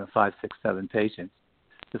 5, 6, 7 patients.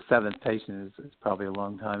 The 7th patient is probably a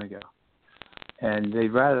long time ago, and they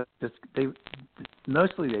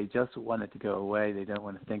just want it to go away. They don't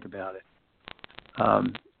want to think about it.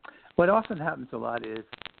 What often happens a lot is,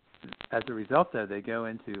 as a result, though, they go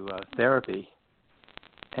into therapy,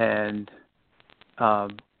 and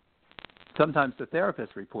sometimes the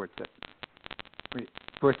therapist reports it.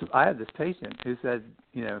 I have this patient who said,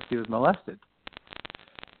 she was molested,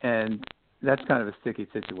 and that's kind of a sticky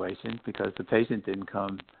situation because the patient didn't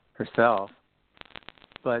come herself.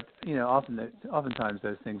 But oftentimes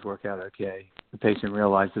those things work out okay. The patient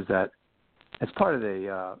realizes that as part of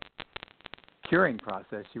the curing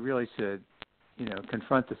process, you really should,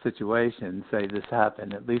 confront the situation, say this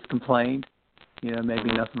happened, at least complain.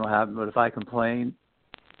 Maybe nothing will happen, but if I complain,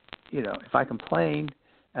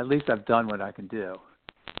 at least I've done what I can do.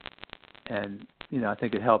 And, I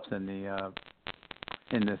think it helps in the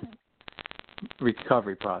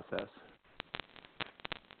recovery process.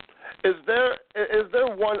 Is there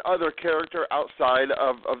one other character outside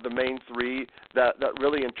of the main 3 that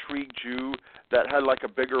really intrigued you, that had like a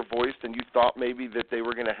bigger voice than you thought maybe that they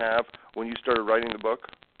were going to have when you started writing the book?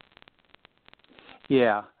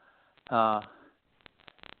 Yeah.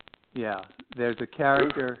 There's a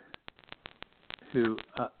character who,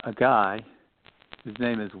 a guy, his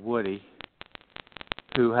name is Woody,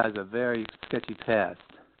 who has a very sketchy past,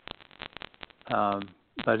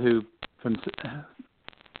 but who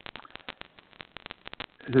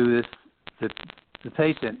the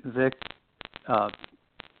patient Vic has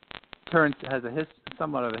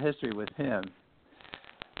somewhat of a history with him.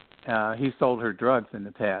 He sold her drugs in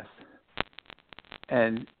the past,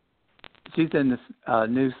 and she's in this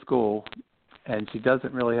new school, and she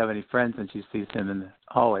doesn't really have any friends, and she sees him in the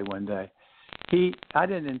hallway one day. I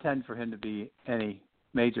didn't intend for him to be any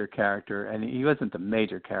major character, and he wasn't the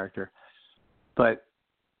major character, but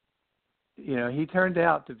he turned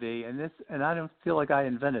out to be, and I don't feel like I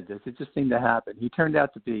invented this. It just seemed to happen. He turned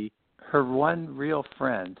out to be her one real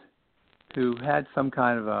friend who had some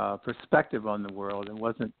kind of a perspective on the world and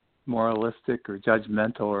wasn't moralistic or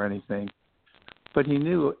judgmental or anything. But he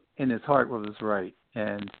knew in his heart what was right.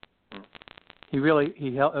 And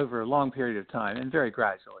he helped over a long period of time and very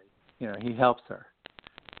gradually, he helps her.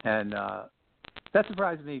 And that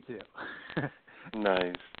surprised me too.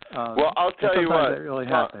 Nice. Well, I'll tell you what. That really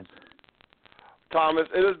happened. Thomas,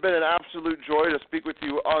 it has been an absolute joy to speak with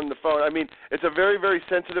you on the phone. I mean, it's a very, very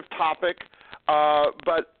sensitive topic,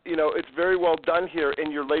 but, it's very well done here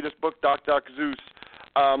in your latest book, Doc Zeus.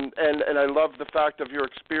 And I love the fact of your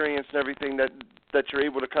experience and everything that you're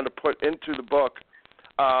able to kind of put into the book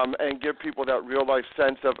and give people that real-life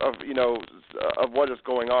sense of what is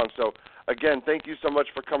going on. So, again, thank you so much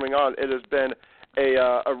for coming on. It has been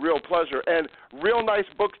a real pleasure. And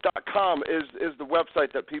realnicebooks.com is the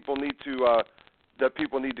website that people need to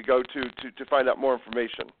go to find out more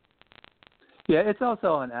information. Yeah, it's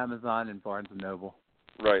also on Amazon and Barnes & Noble.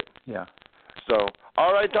 Right. Yeah. So,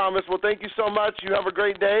 all right, Thomas. Well, thank you so much. You have a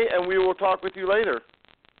great day, and we will talk with you later.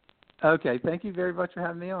 Okay. Thank you very much for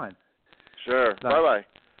having me on. Sure. Bye. Bye-bye.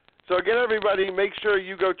 So, again, everybody, make sure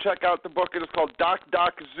you go check out the book. It is called Doc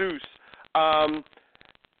Zeus.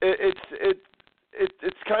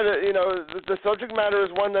 It's kind of, the subject matter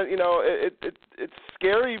is one that, it's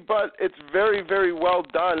scary, but it's very, very well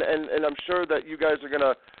done, and I'm sure that you guys are going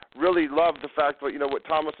to really love the fact that, what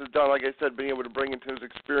Thomas has done, like I said, being able to bring into his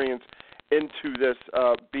experience into this,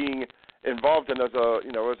 being involved in as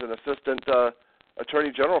an assistant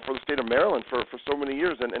attorney general for the state of Maryland for so many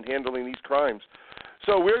years and handling these crimes.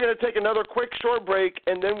 So we're going to take another quick short break,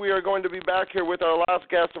 and then we are going to be back here with our last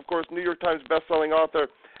guest, of course, New York Times bestselling author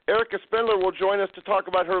Erica Spindler will join us to talk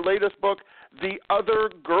about her latest book, The Other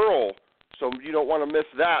Girl. So you don't want to miss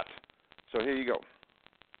that. So here you go.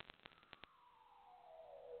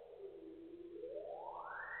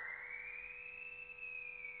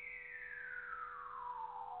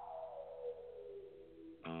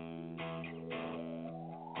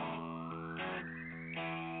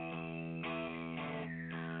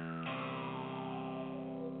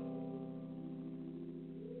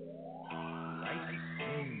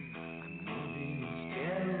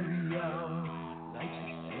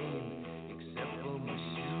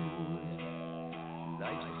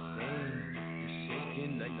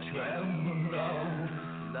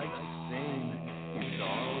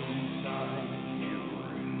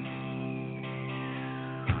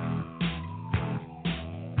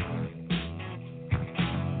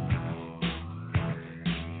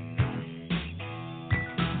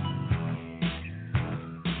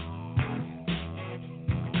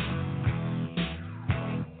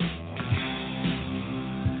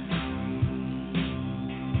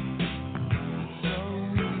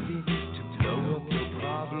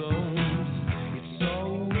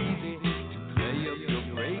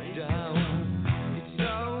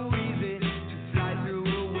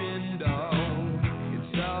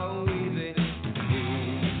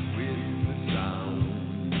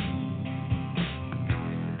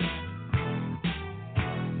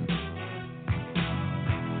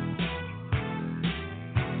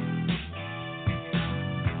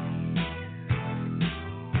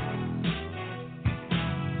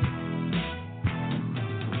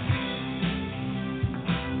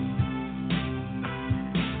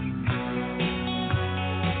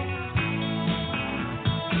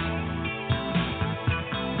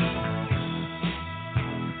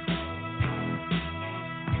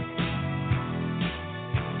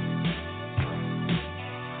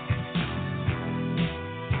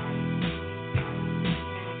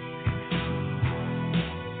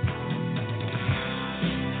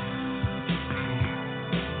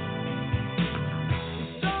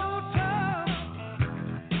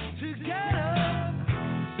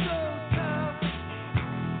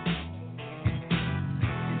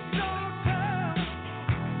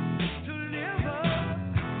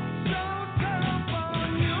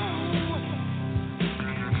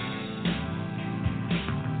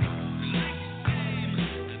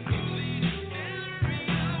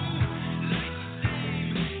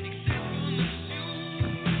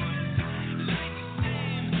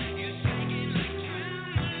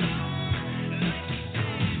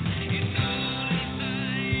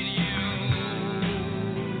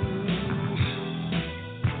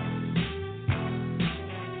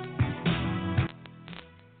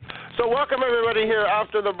 So welcome everybody here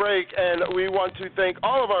after the break, and we want to thank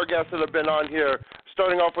all of our guests that have been on here,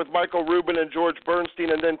 starting off with Michael Rubin and George Bernstein,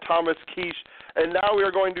 and then Thomas Quiche. And now we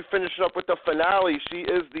are going to finish up with the finale. She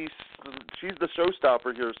is the she's the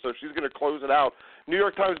showstopper here, so she's going to close it out. New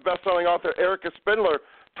York Times bestselling author Erica Spindler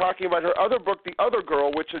talking about her other book, The Other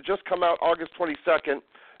Girl, which had just come out August 22nd.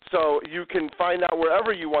 So you can find out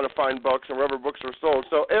wherever you want to find books and wherever books are sold.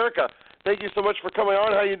 So, Erica, thank you so much for coming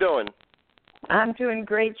on. How you doing? I'm doing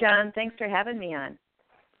great, John. Thanks for having me on.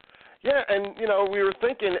 Yeah, and, we were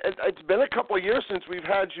thinking, it's been a couple of years since we've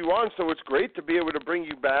had you on, so it's great to be able to bring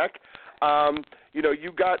you back.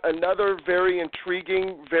 You got another very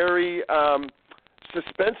intriguing, very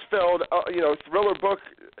suspense-filled, thriller book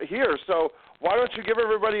here. So why don't you give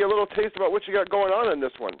everybody a little taste about what you got going on in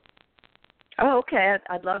this one? Oh, okay.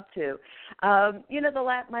 I'd love to.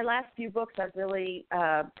 My last few books I've really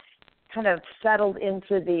kind of settled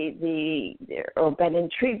into or been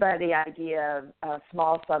intrigued by the idea of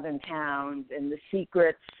small southern towns and the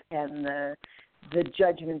secrets and the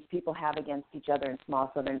judgments people have against each other in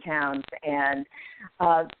small southern towns. And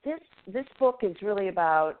this book is really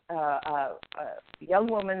about a young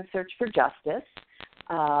woman's search for justice.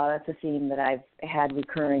 That's a theme that I've had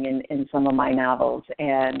recurring in some of my novels.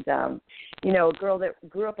 And, a girl that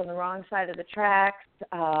grew up on the wrong side of the tracks,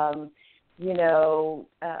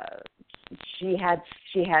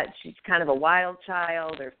 she's kind of a wild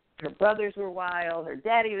child. Her brothers were wild. Her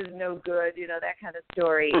daddy was no good, that kind of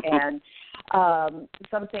story. And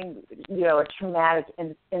something, a traumatic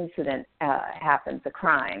incident happens, a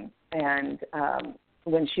crime. And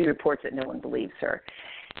when she reports it, no one believes her.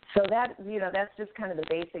 So that's just kind of the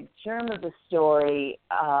basic germ of the story.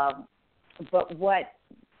 But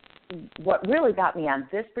what really got me on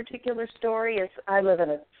this particular story is I live in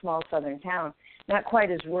a small southern town, not quite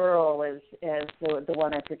as rural as the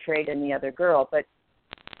one I portrayed in The Other Girl, but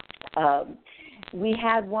we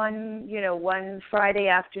had one Friday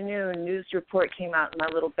afternoon, news report came out in my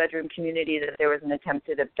little bedroom community that there was an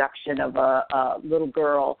attempted abduction of a little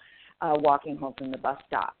girl walking home from the bus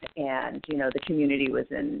stop. And, the community was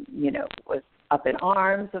was up in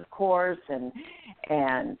arms, of course, and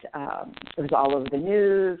it was all over the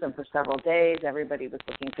news, and for several days everybody was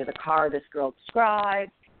looking for the car this girl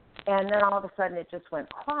described. And then all of a sudden it just went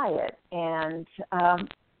quiet. And,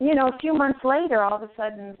 a few months later, all of a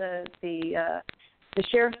sudden the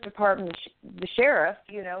sheriff's department, the sheriff,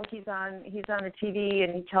 he's on the TV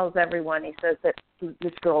and he tells everyone, he says that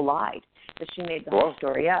this girl lied, that she made the whole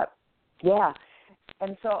story up. Yeah.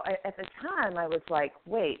 And so at the time I was like,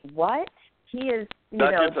 wait, what? He is,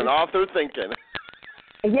 that gets an author thinking.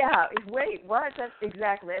 Yeah, wait, what? That's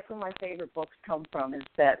where my favorite books come from, is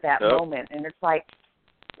that moment. And it's like,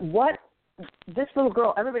 what? This little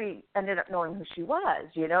girl, everybody ended up knowing who she was.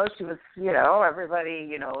 She was,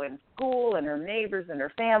 everybody, in school and her neighbors and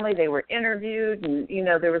her family, they were interviewed, and,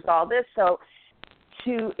 there was all this. So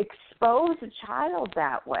to expose a child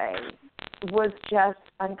that way was just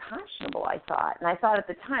unconscionable, I thought. And I thought at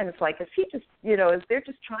the time, it's like, if he just, if they're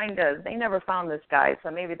just trying to, they never found this guy, so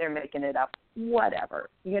maybe they're making it up, whatever,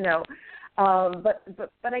 But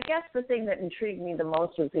I guess the thing that intrigued me the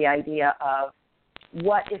most was the idea of,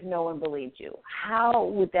 what if no one believed you? How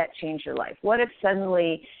would that change your life? What if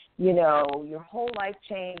suddenly, your whole life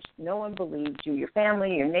changed, no one believed you, your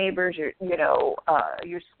family, your neighbors, your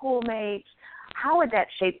schoolmates? How would that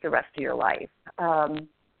shape the rest of your life?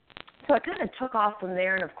 So I kind of took off from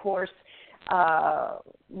there, and of course,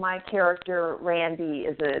 my character, Randy,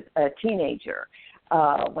 is a teenager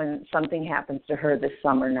when something happens to her this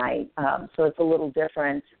summer night. So it's a little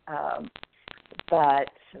different, but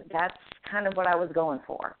that's kind of what I was going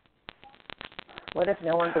for. What if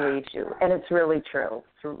no one believes you? And it's really true,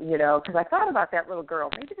 because I thought about that little girl.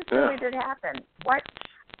 Maybe this really did happen. What?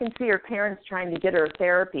 I can see her parents trying to get her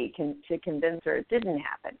therapy to convince her it didn't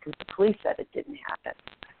happen, because the police said it didn't happen.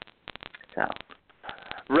 So.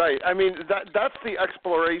 Right. I mean, that's the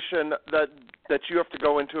exploration that you have to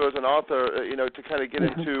go into as an author, to kind of get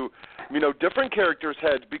into, different characters'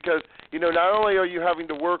 heads, because, not only are you having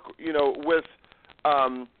to work, with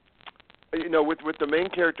with the main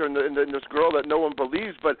character and this girl that no one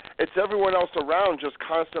believes, but it's everyone else around just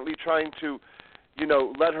constantly trying to,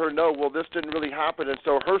 let her know, well, this didn't really happen, and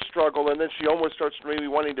so her struggle, and then she almost starts maybe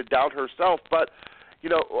wanting to doubt herself. But,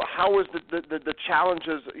 how was the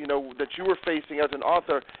challenges, that you were facing as an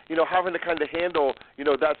author, having to kind of handle,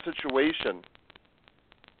 that situation?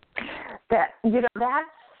 That's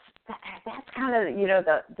kind of,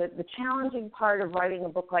 the challenging part of writing a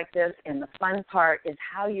book like this, and the fun part is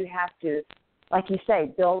how you have to, like you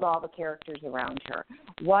say, build all the characters around her.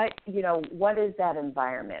 What is that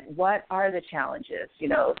environment? What are the challenges?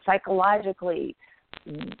 Psychologically,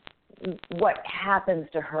 what happens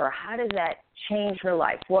to her? How does that change her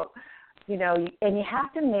life? And you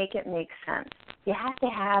have to make it make sense. You have to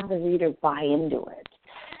have the reader buy into it.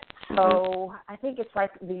 So I think it's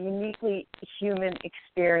like the uniquely human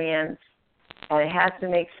experience, and it has to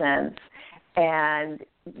make sense, and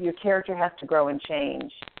your character has to grow and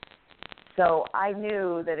change. So I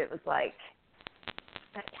knew that it was like,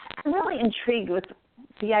 I'm really intrigued with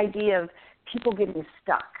the idea of people getting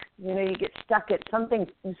stuck. You know, you get stuck at something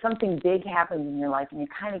big happens in your life, and you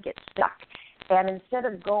kind of get stuck. And instead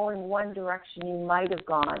of going one direction you might have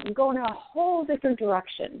gone, you go in a whole different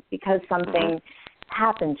direction because something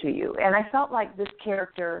happened to you. And I felt like this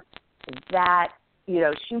character that, you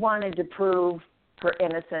know, she wanted to prove her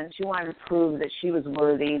innocence. She wanted to prove that she was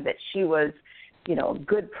worthy, that she was, you know, a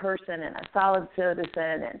good person and a solid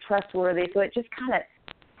citizen and trustworthy. So it just kind of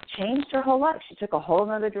changed her whole life. She took a whole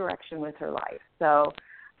other direction with her life. So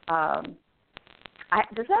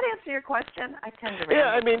does that answer your question? I tend to. Yeah,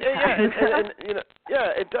 I mean, and you know, yeah,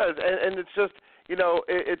 it does, and it's just, you know,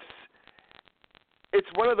 it's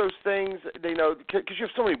one of those things, you know, because you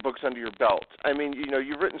have so many books under your belt. I mean, you know,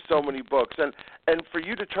 you've written so many books, and for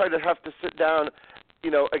you to try to have to sit down, you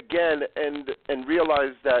know, again and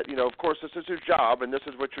realize that, you know, of course this is your job and this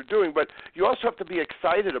is what you're doing, but you also have to be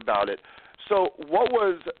excited about it. So what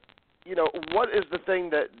is the thing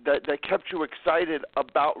that kept you excited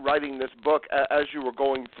about writing this book as you were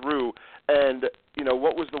going through? And, you know,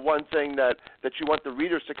 what was the one thing that you want the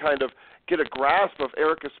readers to kind of get a grasp of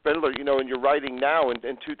Erica Spindler, you know, in your writing now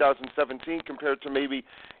in 2017 compared to maybe,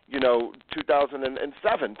 you know,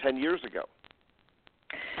 2007, 10 years ago?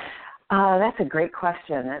 That's a great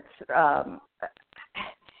question.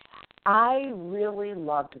 I really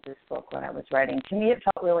loved this book when I was writing. To me, it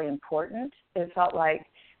felt really important. It felt like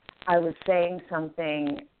I was saying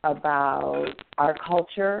something about our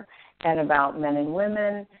culture and about men and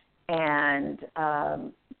women and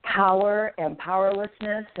power and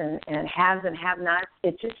powerlessness and haves and have-nots.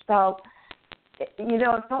 It just felt, you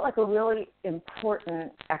know, it felt like a really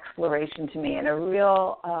important exploration to me and a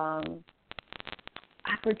real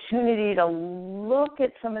opportunity to look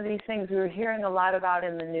at some of these things we were hearing a lot about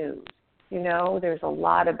in the news. You know, there's a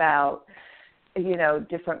lot about, you know,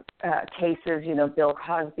 different cases. You know, Bill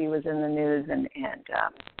Cosby was in the news, and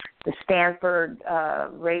the Stanford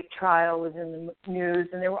rape trial was in the news,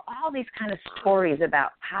 and there were all these kind of stories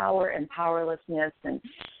about power and powerlessness and,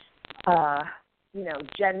 you know,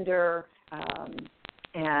 gender,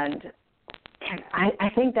 and I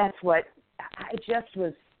think that's what I just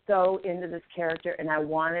was so into this character, and I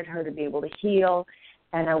wanted her to be able to heal,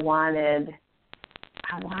 and I wanted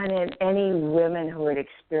any women who had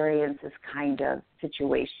experienced this kind of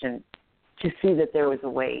situation to see that there was a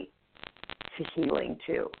way to healing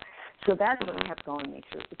too. So that's what kept going me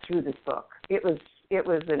through this book. It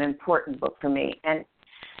was an important book for me. And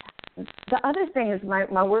the other thing is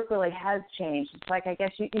my work really has changed. It's like, I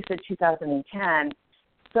guess you said 2010.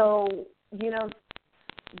 So, you know,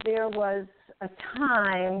 there was a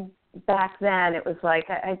time back then, it was like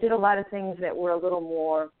I did a lot of things that were a little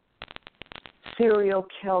more serial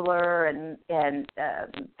killer and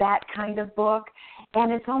that kind of book.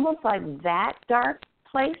 And it's almost like that dark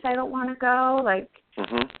place I don't want to go. Like,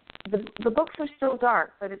 the books are still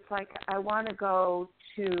dark, but it's like I want to go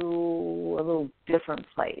to a little different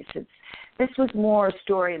place. This was more a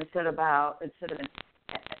story instead of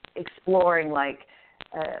exploring, like,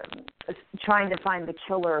 trying to find the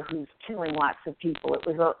killer who's killing lots of people. It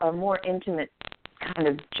was a more intimate kind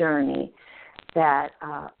of journey that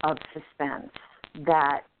of suspense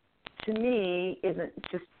that, to me, isn't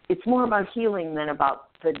just, it's more about healing than about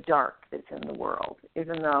the dark that's in the world,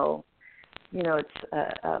 even though, you know, it's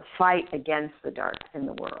a fight against the dark in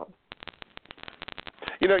the world.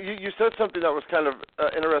 You know, you said something that was kind of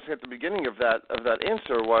interesting at the beginning of that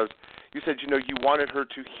answer was, you said, you know, you wanted her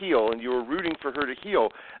to heal and you were rooting for her to heal.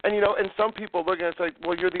 And, you know, and some people look at it, it's like,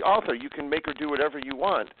 well, you're the author. You can make her do whatever you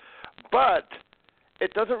want. But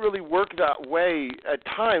it doesn't really work that way at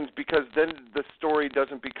times because then the story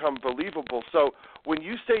doesn't become believable. So when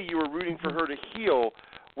you say you were rooting for her to heal,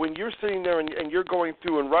 when you're sitting there and you're going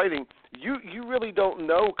through and writing, you really don't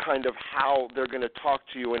know kind of how they're going to talk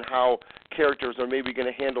to you and how characters are maybe going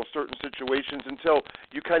to handle certain situations until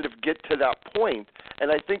you kind of get to that point.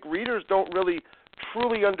 And I think readers don't really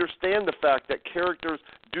truly understand the fact that characters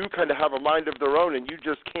do kind of have a mind of their own and you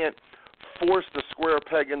just can't force the square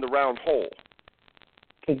peg in the round hole.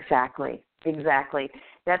 Exactly.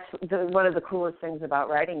 That's one of the coolest things about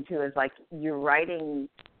writing, too, is like you're writing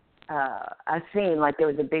a scene, like there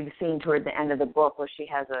was a big scene toward the end of the book where she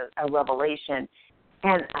has a revelation.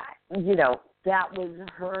 And, you know, that was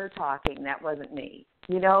her talking. That wasn't me.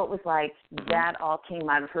 You know, it was like that all came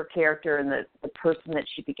out of her character and the person that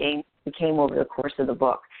she became over the course of the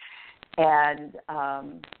book. And,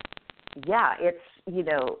 yeah,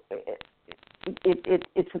 it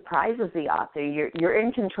surprises the author. You're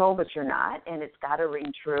in control, but you're not, and it's got to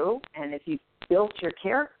ring true. And if you built your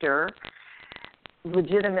character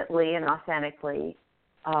legitimately and authentically,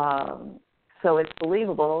 so it's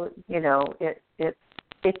believable, it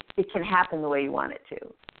can happen the way you want it to.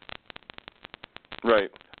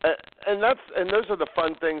 Right. And those are the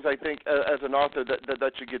fun things, I think, as an author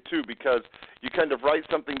that you get to, because you kind of write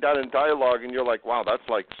something down in dialogue and you're like, wow, that's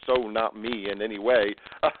like so not me in any way.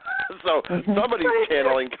 So somebody's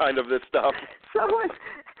channeling kind of this stuff.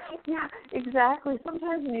 Yeah, exactly.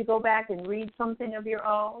 Sometimes when you go back and read something of your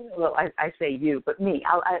own, well, I say you, but me,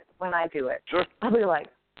 when I do it, sure. I'll be like,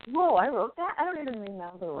 whoa, I wrote that? I don't even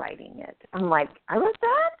remember writing it. I'm like, I wrote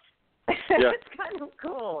that? Yeah. It's kind of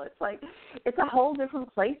cool. It's like it's a whole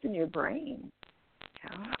different place in your brain.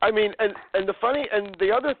 I mean, and the funny and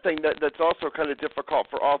the other thing that's also kind of difficult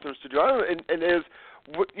for authors to do, and is,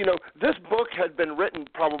 this book had been written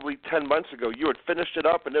probably 10 months ago. You had finished it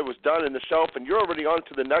up and it was done in the shelf, and you're already on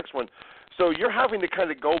to the next one. So you're having to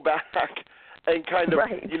kind of go back and kind of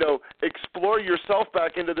right. Explore yourself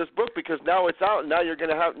back into this book, because now it's out and now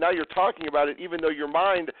you're talking about it, even though your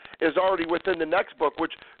mind is already within the next book,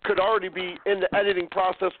 which could already be in the editing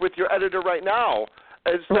process with your editor right now.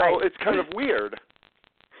 And so right. It's kind of weird.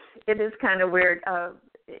 It is kind of weird.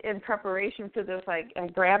 In preparation for this, I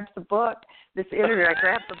grabbed the book. I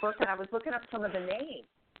grabbed the book and I was looking up some of the names.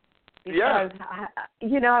 Because,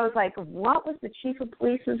 I was like, what was the chief of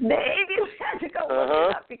police's name? You had to go look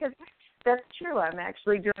it up, because that's true. I'm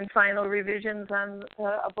actually doing final revisions on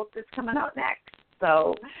a book that's coming out next.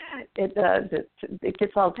 So it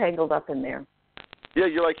gets all tangled up in there. Yeah,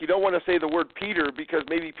 you're like, you don't want to say the word Peter because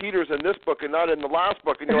maybe Peter's in this book and not in the last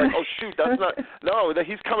book. And you're like, oh, shoot, that's not – no,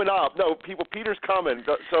 he's coming up. No, Peter's coming.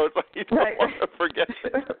 So it's like you don't want to forget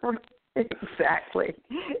it.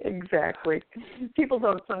 Exactly. People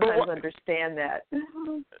don't sometimes understand that.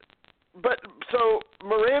 But so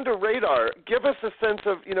Miranda Radar, give us a sense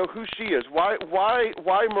of, who she is. Why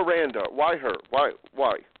Miranda? Why her? Why?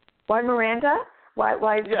 Why Miranda? Why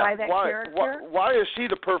that character? Why is she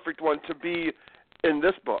the perfect one to be in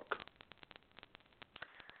this book?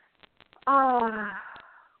 Wow.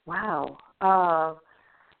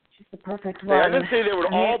 She's the perfect one. I didn't say they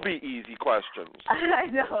would all be easy questions. I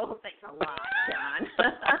know. Thanks a lot, John.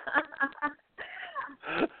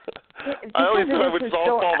 I always said I would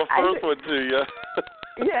softball the first one to you.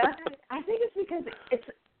 Yeah, I think it's because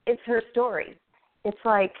it's her story. It's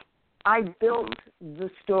like I built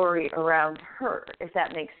the story around her, if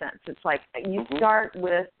that makes sense. It's like you start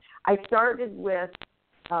with. I started with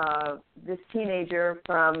this teenager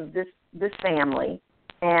from this family,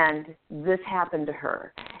 and this happened to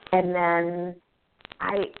her, and then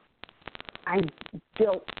I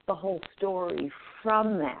built the whole story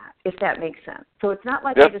from that, if that makes sense. So it's not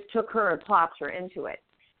like I just took her and plopped her into it.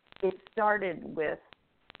 It started with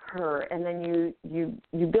her, and then you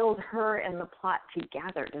build her and the plot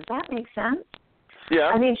together. Does that make sense?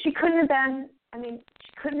 Yeah. I mean, she couldn't have been a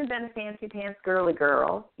fancy pants girly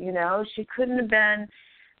girl, She couldn't have been.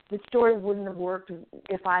 The story wouldn't have worked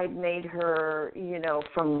if I'd made her,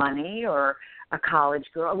 from money or a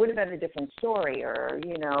college girl. It would have been a different story, or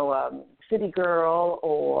city girl,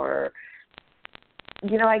 or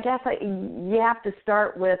I guess you have to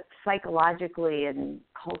start with psychologically and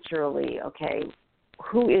culturally. Okay,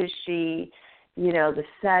 who is she? The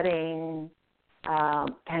setting,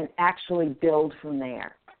 and actually build from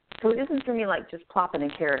there. So it isn't for me like just plopping a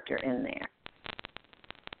character in there.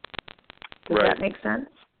 Does that make sense?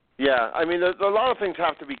 Yeah, I mean, a lot of things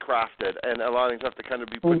have to be crafted, and a lot of things have to kind of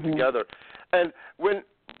be put together. And when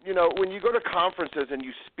you go to conferences and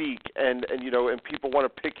you speak, and people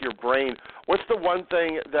want to pick your brain, what's the one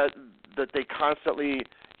thing that they constantly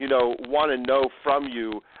want to know from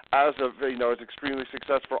you as as extremely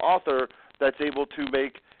successful author that's able to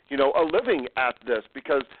make a living at this?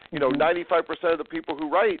 Because 95% of the people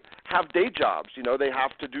who write have day jobs. They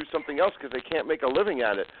have to do something else because they can't make a living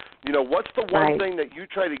at it. What's the one thing that you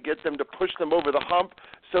try to get them to push them over the hump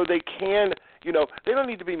so they can? They don't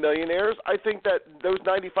need to be millionaires. I think that those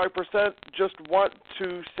 95% just want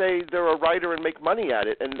to say they're a writer and make money at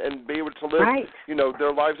it and be able to live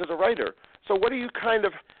their lives as a writer. So what do you kind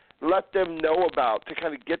of let them know about to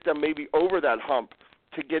kind of get them maybe over that hump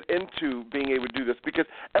to get into being able to do this? Because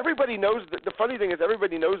everybody knows that the funny thing is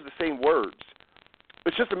everybody knows the same words.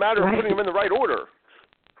 It's just a matter of putting them in the right order.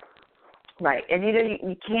 Right. And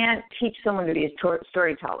you can't teach someone to be a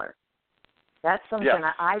storyteller. That's something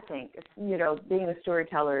I think, being a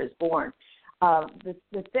storyteller is born.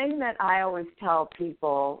 The thing that I always tell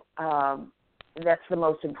people that's the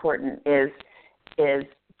most important is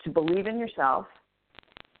to believe in yourself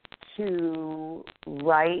to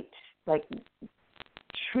write, like,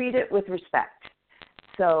 treat it with respect.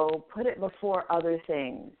 So put it before other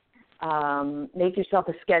things. Make yourself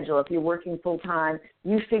a schedule. If you're working full-time,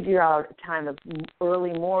 you figure out a time of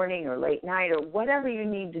early morning or late night or whatever you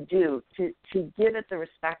need to do to give it the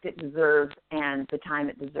respect it deserves and the time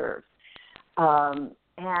it deserves.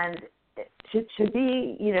 And to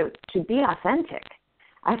be, to be authentic.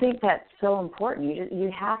 I think that's so important.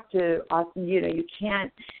 You have to, you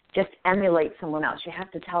can't just emulate someone else. You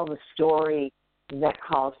have to tell the story that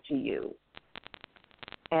calls to you.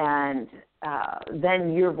 And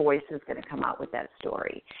then your voice is going to come out with that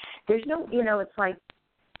story. There's no, it's like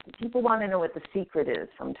people want to know what the secret is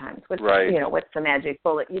sometimes. What's the magic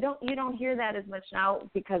bullet? You don't hear that as much now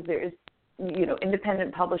because there is,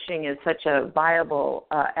 independent publishing is such a viable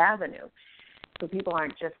avenue. So people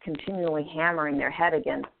aren't just continually hammering their head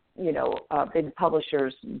against, big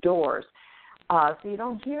publishers' doors. So you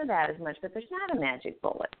don't hear that as much, but there's not a magic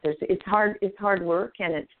bullet. It's hard work,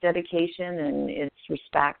 and it's dedication, and it's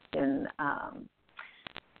respect, and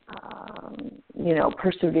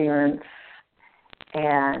perseverance,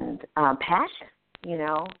 and passion.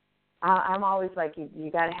 I'm always like, you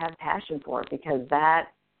got to have passion for it, because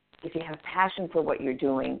if you have passion for what you're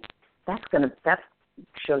doing, that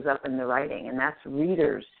shows up in the writing, and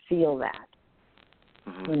readers feel that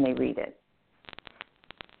when they read it.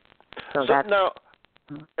 So now,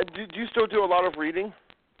 do you still do a lot of reading,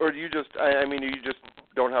 or do you just? You just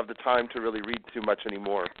don't have the time to really read too much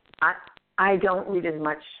anymore? I don't read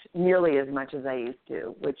nearly as much as I used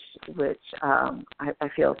to, which I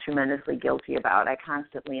feel tremendously guilty about. I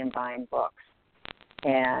constantly am buying books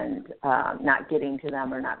and not getting to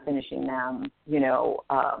them or not finishing them.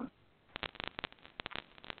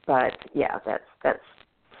 But yeah, that's.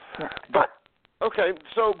 But okay,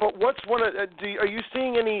 but what's one of? Are you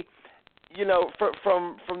seeing any?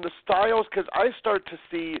 From the styles, because I start to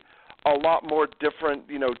see a lot more different,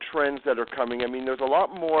 trends that are coming. There's a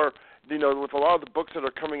lot more, with a lot of the books that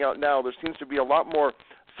are coming out now, there seems to be a lot more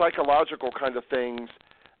psychological kind of things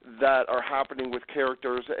that are happening with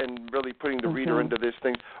characters and really putting the reader into this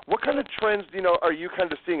thing. What kind of trends, are you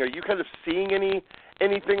kind of seeing? Are you kind of seeing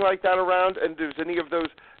anything like that around? And does any of those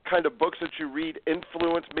kind of books that you read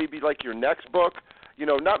influence maybe like your next book?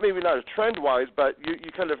 Not a trend-wise, but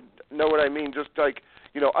you kind of know what I mean, just like,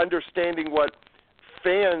 understanding what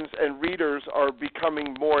fans and readers are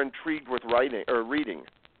becoming more intrigued with writing or reading.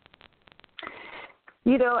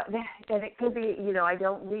 And it could be, I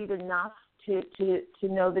don't read enough to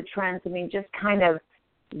know the trends. Just kind of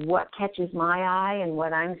what catches my eye, and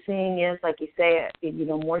what I'm seeing is, like you say,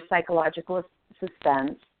 more psychological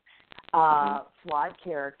suspense, flawed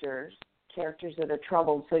characters that are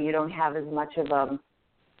troubled, so you don't have as much of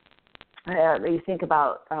you think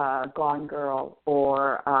about Gone Girl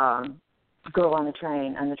or Girl on the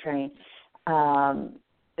Train,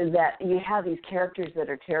 that you have these characters that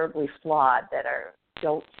are terribly flawed, that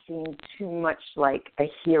don't seem too much like a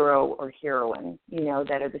hero or heroine,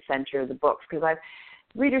 that are the center of the books. Because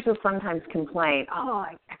readers will sometimes complain,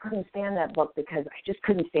 I couldn't stand that book because I just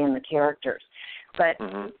couldn't stand the characters. But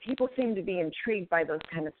people seem to be intrigued by those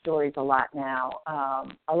kind of stories a lot now.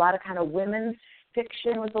 A lot of kind of women's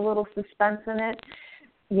fiction with a little suspense in it,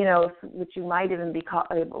 which you might even be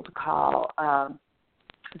able to call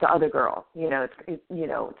The Other Girl.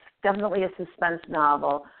 It's definitely a suspense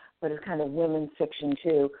novel, but it's kind of women's fiction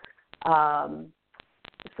too.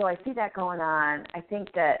 So I see that going on. I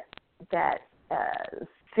think that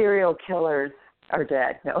serial killers are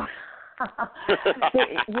dead. No.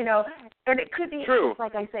 And it could be, true.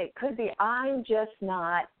 Like I say, it could be I'm just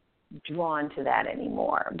not drawn to that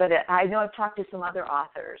anymore. But I know I've talked to some other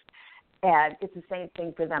authors, and it's the same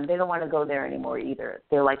thing for them. They don't want to go there anymore either.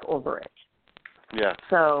 They're like over it. Yeah.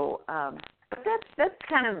 So but that's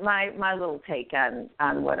kind of my little take on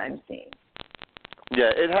what I'm seeing.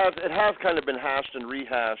 Yeah, it has kind of been hashed and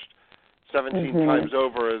rehashed 17 times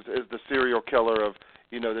over as the serial killer of,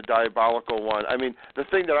 the diabolical one. The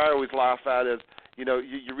thing that I always laugh at is,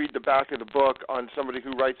 you read the back of the book on somebody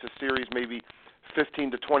who writes a series, maybe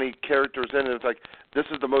 15 to 20 characters in, and it's like, this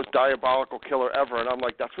is the most diabolical killer ever. And I'm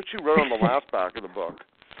like, that's what you wrote on the last back of the book.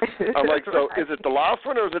 I'm like, so is it the last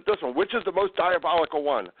one or is it this one? Which is the most diabolical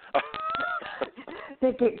one?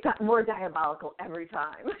 They get more diabolical every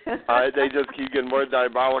time. They just keep getting more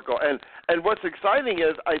diabolical. And what's exciting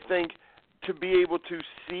is, I think, to be able to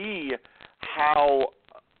see how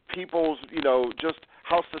people's, just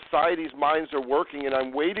how society's minds are working. And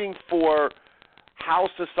I'm waiting for how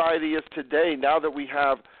society is today, now that we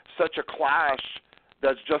have such a clash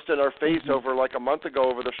that's just in our face over like a month ago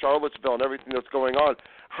over the Charlottesville and everything that's going on.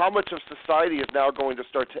 How much of society is now going to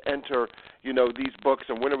start to enter, these books,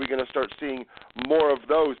 and when are we going to start seeing more of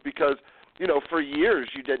those? Because, for years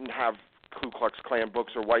you didn't have Ku Klux Klan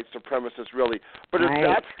books or white supremacists really. But is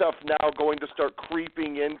that stuff now going to start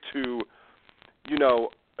creeping into,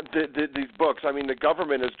 these books? I mean, the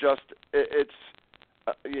government is just,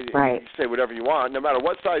 you say whatever you want. No matter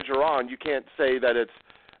what side you're on, you can't say that it's,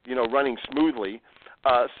 running smoothly.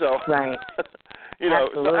 Right. Absolutely. So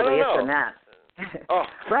I don't know. It's a mess. Oh.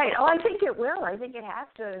 Right. Oh, I think it will. I think it has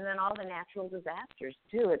to. And then all the natural disasters,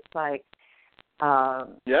 too. It's like,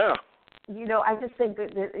 yeah. I just think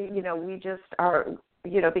that we just are,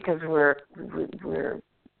 because we're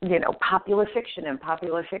popular fiction, and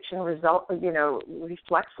popular fiction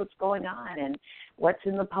reflects what's going on and what's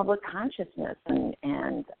in the public consciousness.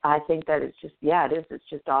 And I think that it's just, it is. It's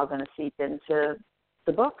just all going to seep into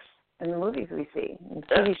the books and the movies we see, and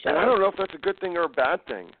TV shows. And I don't know if that's a good thing or a bad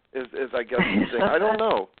thing, is I guess the thing. I don't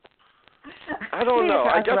know. I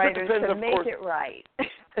guess it depends, of course. Make it right.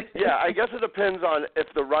 Yeah, I guess it depends on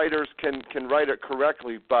if the writers can write it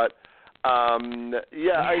correctly. But, you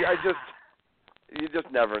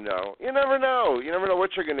just never know. You never know. You never know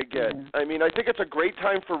what you're going to get. Mm-hmm. I mean, I think it's a great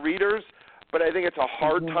time for readers, but I think it's a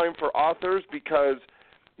hard time for authors because,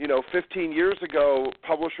 15 years ago,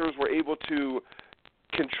 publishers were able to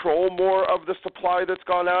control more of the supply that's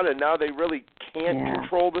gone out, and now they really can't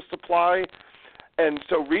control the supply. And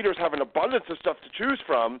so readers have an abundance of stuff to choose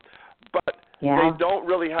from, but they don't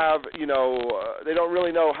really have, they don't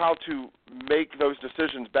really know how to make those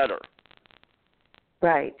decisions better.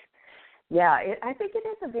 Right. Yeah, I think it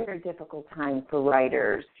is a very difficult time for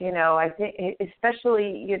writers. I think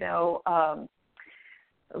especially,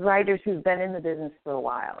 writers who've been in the business for a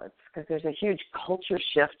while. It's because there's a huge culture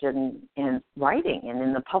shift in writing and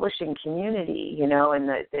in the publishing community, and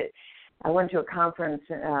I went to a conference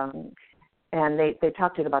and they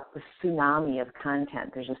talked about the tsunami of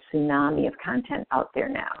content. There's a tsunami of content out there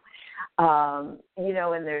now, and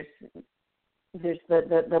there's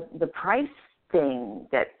the price thing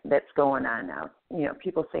that's going on now.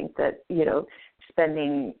 People think that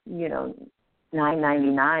spending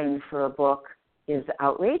 $9.99 for a book is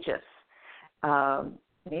outrageous.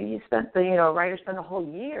 Maybe you spent writers spend a whole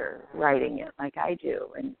year writing it, like I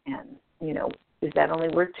do, and is that only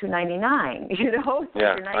worth $2.99?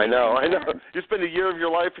 Yeah, I know. You spend a year of your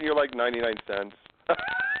life and you're like 99 cents.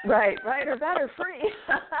 Right, or better, free.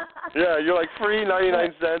 Yeah, you're like free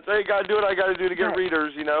 99 cents. Hey, gotta do what I gotta do to get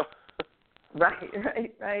readers,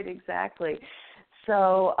 Right, exactly.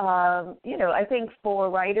 So, I think for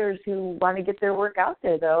writers who want to get their work out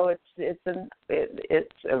there, though, it's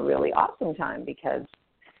a really awesome time because,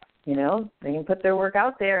 they can put their work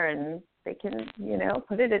out there and they can,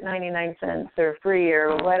 put it at 99 cents or free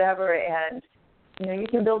or whatever, and, you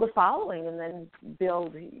can build a following and then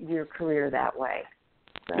build your career that way.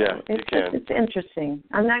 So yeah, you can. It's interesting.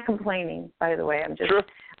 I'm not complaining, by the way. I'm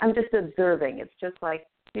just observing. It's just like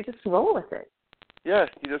you just roll with it. Yes,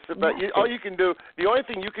 all you can do, the only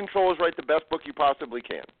thing you control is write the best book you possibly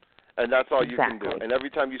can, and that's all you can do. And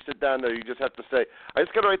every time you sit down there, you just have to say, I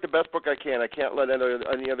just got to write the best book I can. I can't let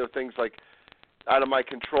any other things like out of my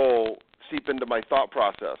control seep into my thought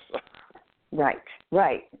process. Right.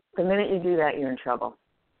 The minute you do that, you're in trouble.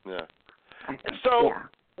 Yeah. So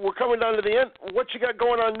we're coming down to the end. What you got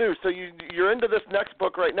going on new? So you're into this next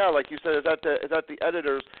book right now, like you said, is at the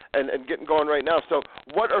editors and getting going right now. So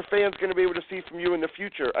what are fans going to be able to see from you in the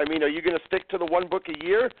future? I mean, are you going to stick to the one book a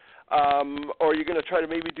year, or are you going to try to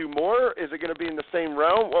maybe do more? Is it going to be in the same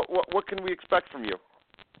realm? What can we expect from you?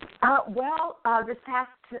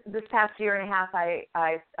 This past year and a half, I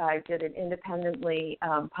did an independently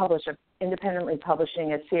publishing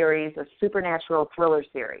a series, a supernatural thriller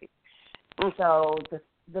series. So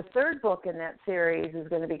the third book in that series is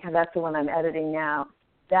going to be, that's the one I'm editing now.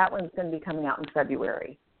 That one's going to be coming out in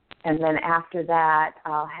February. And then after that,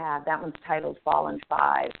 that one's titled Fallen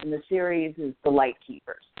 5, and the series is The Light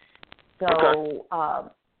Keepers. So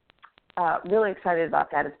really excited about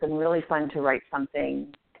that. It's been really fun to write something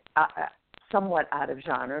somewhat out of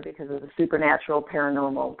genre because of the supernatural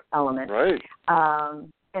paranormal element. Right.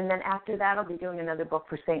 And then after that, I'll be doing another book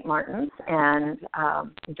for St. Martin's, and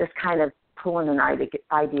just kind of pulling an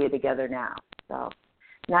idea together now. So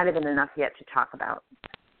not even enough yet to talk about.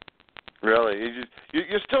 Really?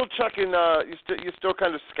 You're still checking, you still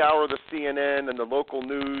kind of scour the CNN and the local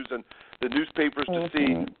news and the newspapers to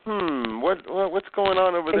see, what's going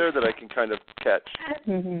on over there that I can kind of catch?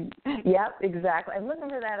 Yep, exactly. I'm looking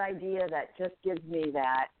for that idea that just gives me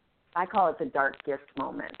that, I call it the dark gift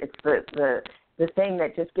moment. It's the the thing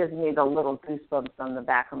that just gives me the little goosebumps on the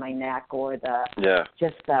back of my neck, or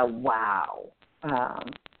just the wow.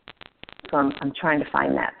 So I'm trying to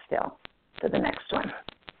find that still for the next one.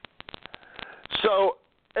 So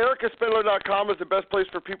EricaSpindler.com is the best place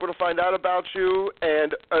for people to find out about you.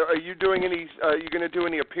 And are you doing any? Are you going to do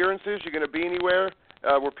any appearances? You're going to be anywhere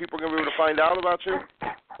where people are going to be able to find out about you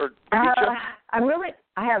or meet you?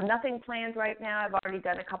 I have nothing planned right now. I've already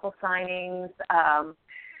done a couple signings,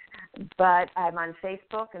 but I'm on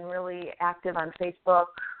Facebook and really active on Facebook,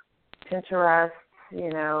 Pinterest,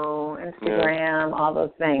 Instagram, all those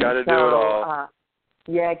things. Got to do it all.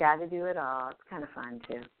 Yeah, got to do it all. It's kind of fun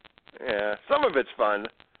too. Yeah, some of it's fun.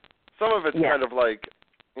 Some of it's kind of like,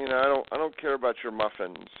 I don't care about your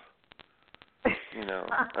muffins.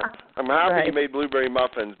 I'm happy you made blueberry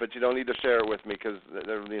muffins, but you don't need to share it with me because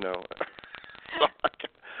they're,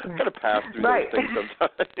 I got to pass through those things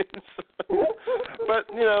sometimes. But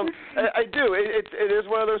I do. It is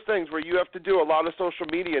one of those things where you have to do a lot of social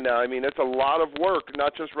media now. I mean, it's a lot of work,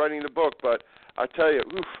 not just writing the book, but I tell you,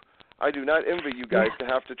 I do not envy you guys to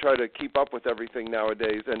have to try to keep up with everything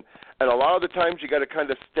nowadays. And a lot of the times you got to kind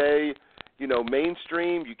of stay,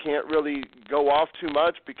 mainstream. You can't really go off too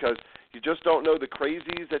much because you just don't know the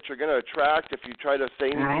crazies that you're going to attract if you try to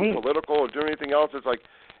say anything political or do anything else. It's like,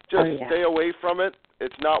 just stay away from it.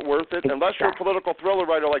 It's not worth it. Unless you're a political thriller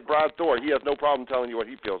writer like Brad Thor. He has no problem telling you what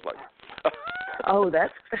he feels like.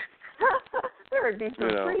 That's there would be some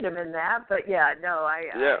freedom in that. But,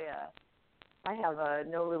 I have a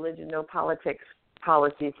no religion, no politics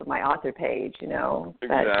policy for my author page,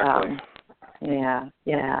 Exactly. But,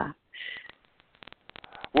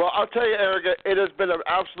 Well, I'll tell you, Erica, it has been an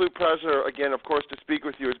absolute pleasure, again, of course, to speak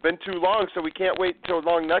with you. It's been too long, so we can't wait until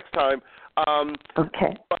long next time.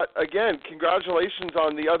 Okay. But, again, congratulations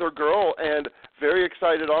on The Other Girl, and very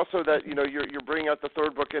excited also that, you're bringing out the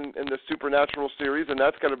third book in the Supernatural series, and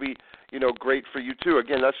that's going to be, great for you, too.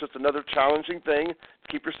 Again, that's just another challenging thing to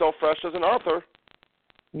keep yourself fresh as an author.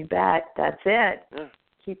 You bet. That's it. Yeah.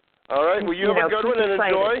 All right. Well, you have a good one and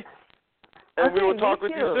enjoy, and we will talk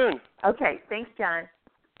with you soon. Okay. Thanks, John.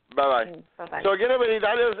 Bye-bye. Bye-bye. So, again, everybody,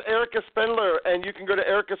 that is Erica Spindler, and you can go to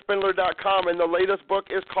ericaspindler.com, and the latest book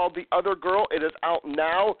is called The Other Girl. It is out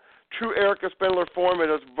now. True Erica Spindler form. It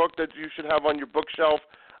is a book that you should have on your bookshelf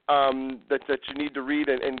that you need to read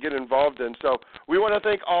and get involved in. So we want to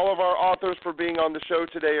thank all of our authors for being on the show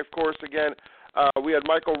today. Of course, again, we had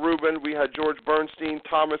Michael Rubin, we had George Bernstein,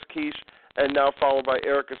 Thomas Quiche, and now followed by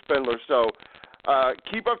Erica Spindler. So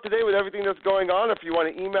keep up to date with everything that's going on. If you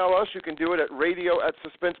want to email us, you can do it at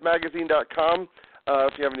radio@suspensemagazine.com.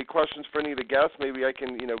 If you have any questions for any of the guests, maybe I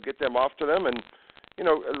can, get them off to them and,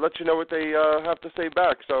 let you know what they have to say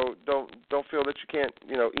back. So don't feel that you can't,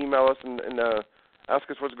 email us and ask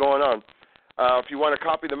us what's going on. If you want to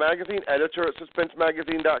copy the magazine,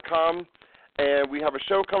 editor@suspensemagazine.com. And we have a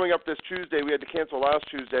show coming up this Tuesday. We had to cancel last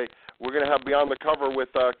Tuesday. We're going to have Beyond the Cover with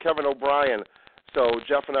Kevin O'Brien. So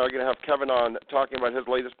Jeff and I are going to have Kevin on talking about his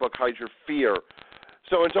latest book, Hide Your Fear.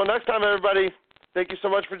 So until next time, everybody, thank you so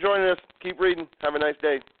much for joining us. Keep reading. Have a nice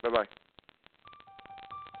day. Bye-bye.